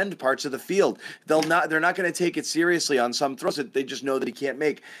defend parts of the field. They're not going to take it seriously on some throws that they just know that he can't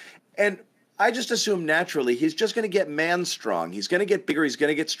make. And I just assume naturally he's just going to get man strong. He's going to get bigger. He's going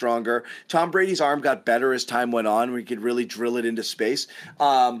to get stronger. Tom Brady's arm got better as time went on, where he could really drill it into space,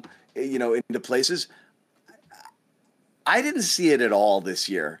 into places. I didn't see it at all this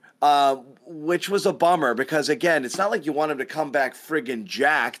year, which was a bummer because, again, it's not like you want him to come back friggin'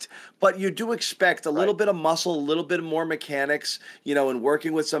 jacked, but you do expect a little bit of muscle, a little bit more mechanics, and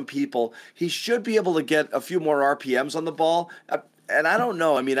working with some people. He should be able to get a few more RPMs on the ball. And I don't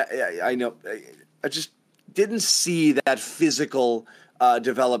know. I mean, I know. I just didn't see that physical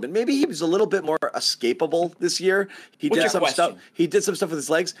development. Maybe he was a little bit more escapable this year. He did some stuff with his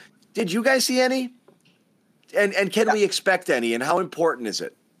legs. Did you guys see any? And can we expect any? And how important is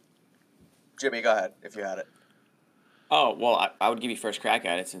it? Jimmy, go ahead if you had it. Oh, well, I would give you first crack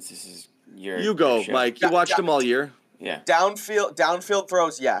at it since this is your. You go, show. Mike. You watched them all year. Yeah. Downfield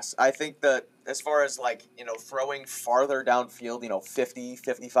throws, yes. I think that as far as, throwing farther downfield, 50,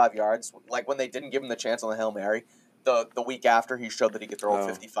 55 yards, like when they didn't give him the chance on the Hail Mary, the week after he showed that he could throw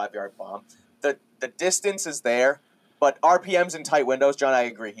a 55-yard bomb. The distance is there, but RPMs in tight windows, John, I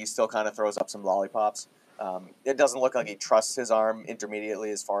agree. He still kind of throws up some lollipops. It doesn't look like he trusts his arm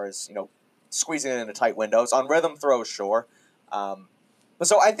intermediately as far as, squeezing it into tight windows. On rhythm throws, sure.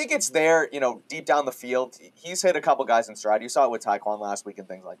 So I think it's there, deep down the field. He's hit a couple guys in stride. You saw it with Tyquan last week and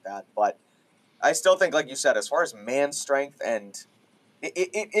things like that. But I still think, like you said, as far as man strength, and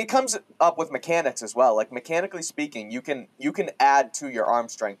it comes up with mechanics as well. Like, mechanically speaking, you can add to your arm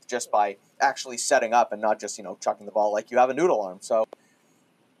strength just by actually setting up and not just, chucking the ball like you have a noodle arm. So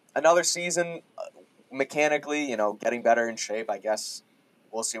another season, mechanically, getting better in shape, I guess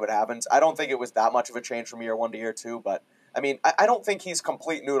we'll see what happens. I don't think it was that much of a change from year one to year two, but I mean, I don't think he's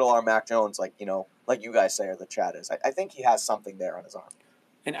complete noodle arm Mac Jones like you guys say or the chat is. I think he has something there on his arm.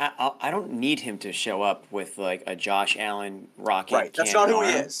 And I don't need him to show up with like a Josh Allen rocket. Right, that's not who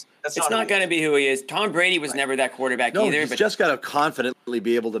he is. It's not going to be who he is. Tom Brady was never that quarterback either. He's just got to confidently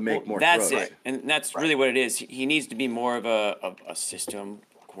be able to make more throws. That's it, and that's really what it is. He needs to be more of a system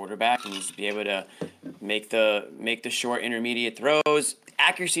quarterback. He needs to be able to make the short intermediate throws.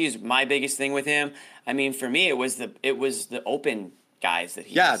 Accuracy is my biggest thing with him. I mean, for me, it was the open guys that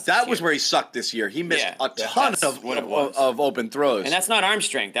he. Yeah, that was where he sucked this year. He missed a ton of open throws, and that's not arm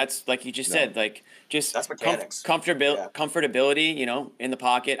strength. That's like you just said, like just that's mechanics, comfortability. In the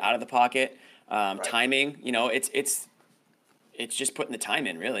pocket, out of the pocket, timing. It's just putting the time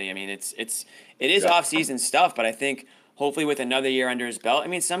in. Really, I mean, it is off season stuff, but I think hopefully with another year under his belt, I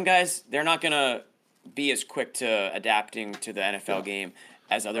mean, some guys they're not gonna be as quick to adapting to the NFL game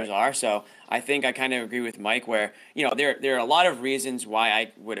as others are. So I think I kind of agree with Mike where, there are a lot of reasons why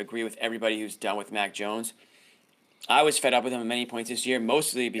I would agree with everybody who's done with Mac Jones. I was fed up with him at many points this year,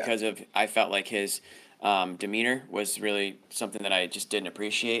 mostly because I felt like his demeanor was really something that I just didn't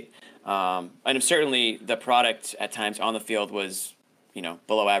appreciate. And certainly the product at times on the field was,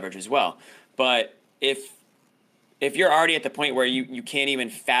 below average as well. But if you're already at the point where you can't even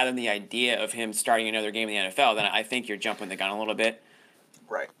fathom the idea of him starting another game in the NFL, then I think you're jumping the gun a little bit.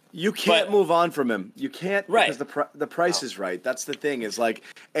 Right. You can't move on from him. You can't because the price is right. That's the thing is like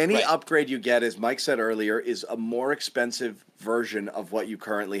any upgrade you get, as Mike said earlier, is a more expensive version of what you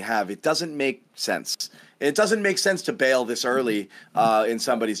currently have. It doesn't make sense. It doesn't make sense to bail this early in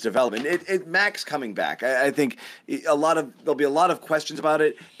somebody's development. Mac's coming back. I think there'll be a lot of questions about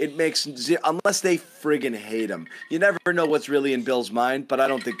it. It makes unless they friggin' hate him. You never know what's really in Bill's mind, but I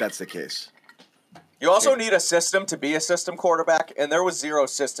don't think that's the case. You also need a system to be a system quarterback, and there was zero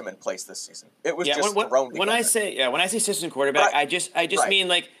system in place this season. It was just thrown together. When I say system quarterback, I just mean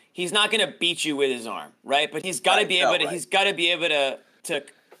like he's not going to beat you with his arm, right? But he's got to be able to. He's got to be able to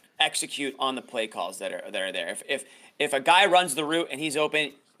execute on the play calls that are there. If a guy runs the route and he's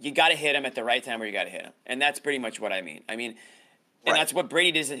open, you got to hit him at the right time where you got to hit him, and that's pretty much what I mean. And that's what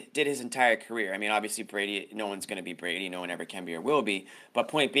Brady did his entire career. I mean, obviously Brady, no one's going to be Brady. No one ever can be or will be. But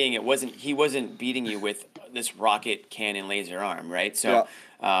point being, he wasn't beating you with this rocket cannon laser arm, right? So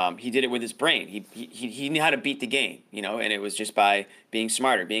he did it with his brain. He knew how to beat the game, and it was just by being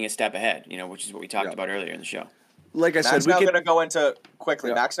smarter, being a step ahead, which is what we talked about earlier in the show. Like I said, Mac's now going to go into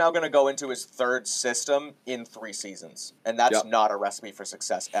Mac's now going to go into his third system in 3 seasons, and that's not a recipe for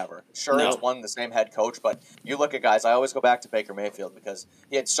success ever. Sure, it's the same head coach, but you look at guys. I always go back to Baker Mayfield because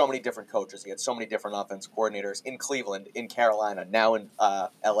he had so many different coaches. He had so many different offensive coordinators in Cleveland, in Carolina, now in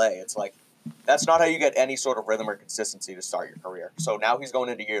L.A. It's like that's not how you get any sort of rhythm or consistency to start your career. So now he's going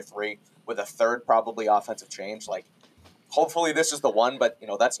into year 3 with a third probably offensive change. Like, hopefully this is the one, but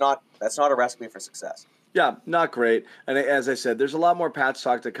that's not a recipe for success. Yeah, not great. And as I said, there's a lot more Pats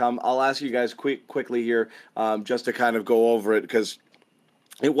talk to come. I'll ask you guys quickly here just to kind of go over it because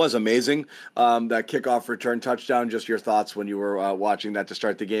it was amazing, that kickoff return touchdown. Just your thoughts when you were watching that to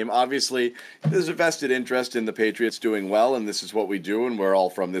start the game. Obviously, there's a vested interest in the Patriots doing well, and this is what we do, and we're all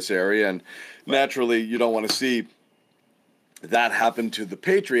from this area. And naturally, you don't want to see that happen to the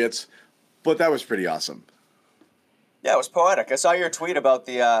Patriots, but that was pretty awesome. Yeah, it was poetic. I saw your tweet about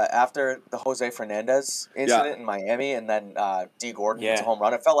the after the Jose Fernandez incident in Miami, and then D. Gordon hits a home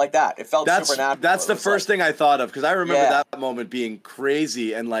run. It felt like that. It felt supernatural. That's the first thing I thought of because I remember that moment being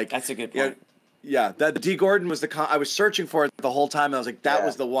crazy and like. That's a good point. Yeah, that D. Gordon was I was searching for it the whole time, and I was like, that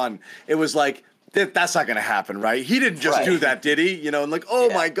was the one. It was like that's not going to happen, right? He didn't just do that, did he? And like,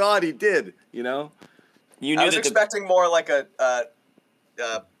 oh my God, he did. You knew I was expecting more like a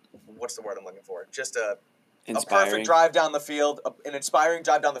what's the word I'm looking for? Just a perfect drive down the field, an inspiring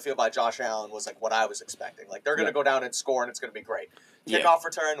drive down the field by Josh Allen was like what I was expecting. Like they're going to go down and score, and it's going to be great. Kickoff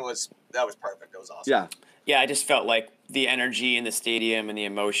return was perfect. It was awesome. Yeah, I just felt like the energy in the stadium and the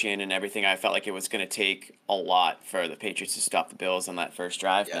emotion and everything. I felt like it was going to take a lot for the Patriots to stop the Bills on that first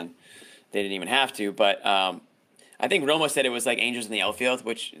drive, and they didn't even have to. But I think Romo said it was like Angels in the Outfield,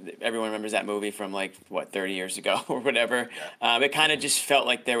 which everyone remembers that movie from 30 years ago or whatever. It kind of just felt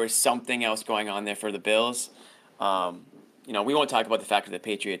like there was something else going on there for the Bills. We won't talk about the fact that the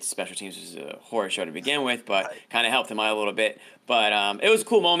Patriots special teams was a horror show to begin with, but kind of helped them out a little bit. But it was a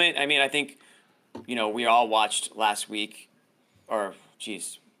cool moment. I mean, I think, we all watched last week, or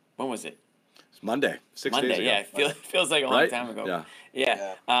when was it? It's Monday, 6 days ago. Yeah, it feels like a long time ago.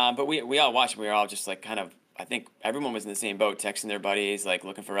 Yeah. But we all watched. We were all just like kind of. I think everyone was in the same boat, texting their buddies, like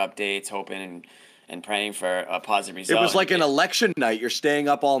looking for updates, hoping and praying for a positive result. It was like an election night. You're staying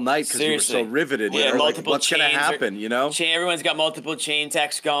up all night because you were so riveted. Yeah, multiple what's going to happen, Everyone's got multiple chain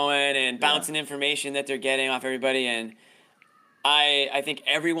texts going and bouncing information that they're getting off everybody. And I think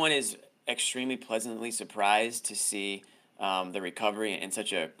everyone is extremely pleasantly surprised to see the recovery in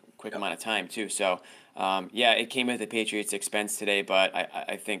such a quick amount of time, too. So, it came at the Patriots' expense today, but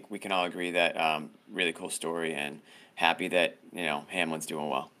I think we can all agree that really cool story and happy that, Hamlin's doing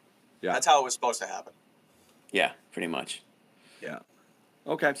well. Yeah. That's how it was supposed to happen. Yeah, pretty much. Yeah.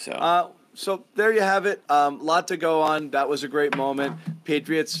 Okay. So there you have it. Lot to go on. That was a great moment.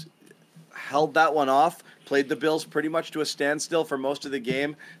 Patriots held that one off, played the Bills pretty much to a standstill for most of the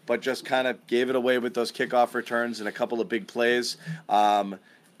game, but just kind of gave it away with those kickoff returns and a couple of big plays.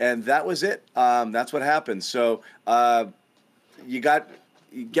 And that was it. That's what happened. So you got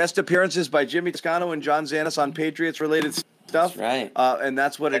guest appearances by Jimmy Toscano and John Zanis on Patriots-related stuff. That's right. And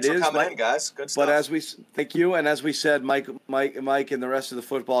that's what Thanks it is. for coming in, guys. Good stuff. But thank you, and as we said, Mike, and the rest of the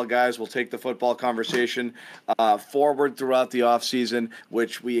football guys will take the football conversation forward throughout the offseason,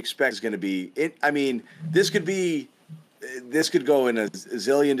 which we expect is going to be. This could go in a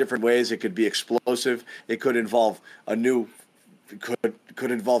zillion different ways. It could be explosive. It could involve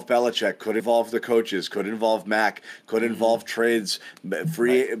could involve Belichick, could involve the coaches, could involve Mac, could involve trades,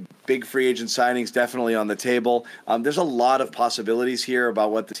 big free agent signings definitely on the table. There's a lot of possibilities here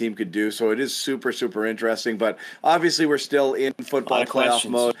about what the team could do, so it is super, super interesting. But obviously we're still in football playoff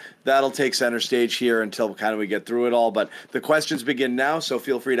mode. That'll take center stage here until kind of we get through it all. But the questions begin now, so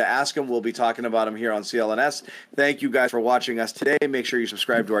feel free to ask them. We'll be talking about them here on CLNS. Thank you guys for watching us today. Make sure you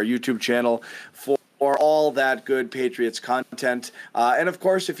subscribe to our YouTube channel for all that good Patriots content. And, of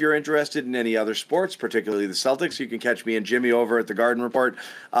course, if you're interested in any other sports, particularly the Celtics, you can catch me and Jimmy over at the Garden Report.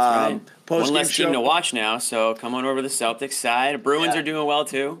 One less team to watch now, so come on over to the Celtics side. Bruins are doing well,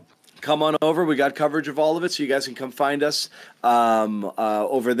 too. Come on over. We got coverage of all of it, so you guys can come find us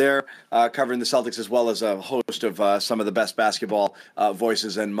over there, covering the Celtics as well as a host of some of the best basketball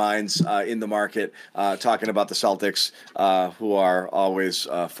voices and minds in the market, talking about the Celtics, who are always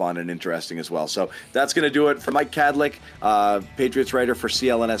fun and interesting as well. So that's going to do it for Mike Kadlick, Patriots writer for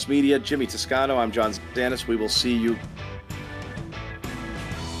CLNS Media, Jimmy Toscano. I'm John Zanis. We will see you